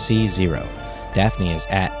R1C0. Daphne is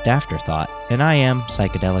at Dafterthought, and I am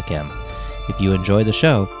Psychedelic M. If you enjoy the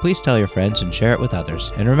show, please tell your friends and share it with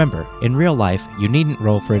others. And remember, in real life, you needn't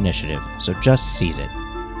roll for initiative, so just seize it.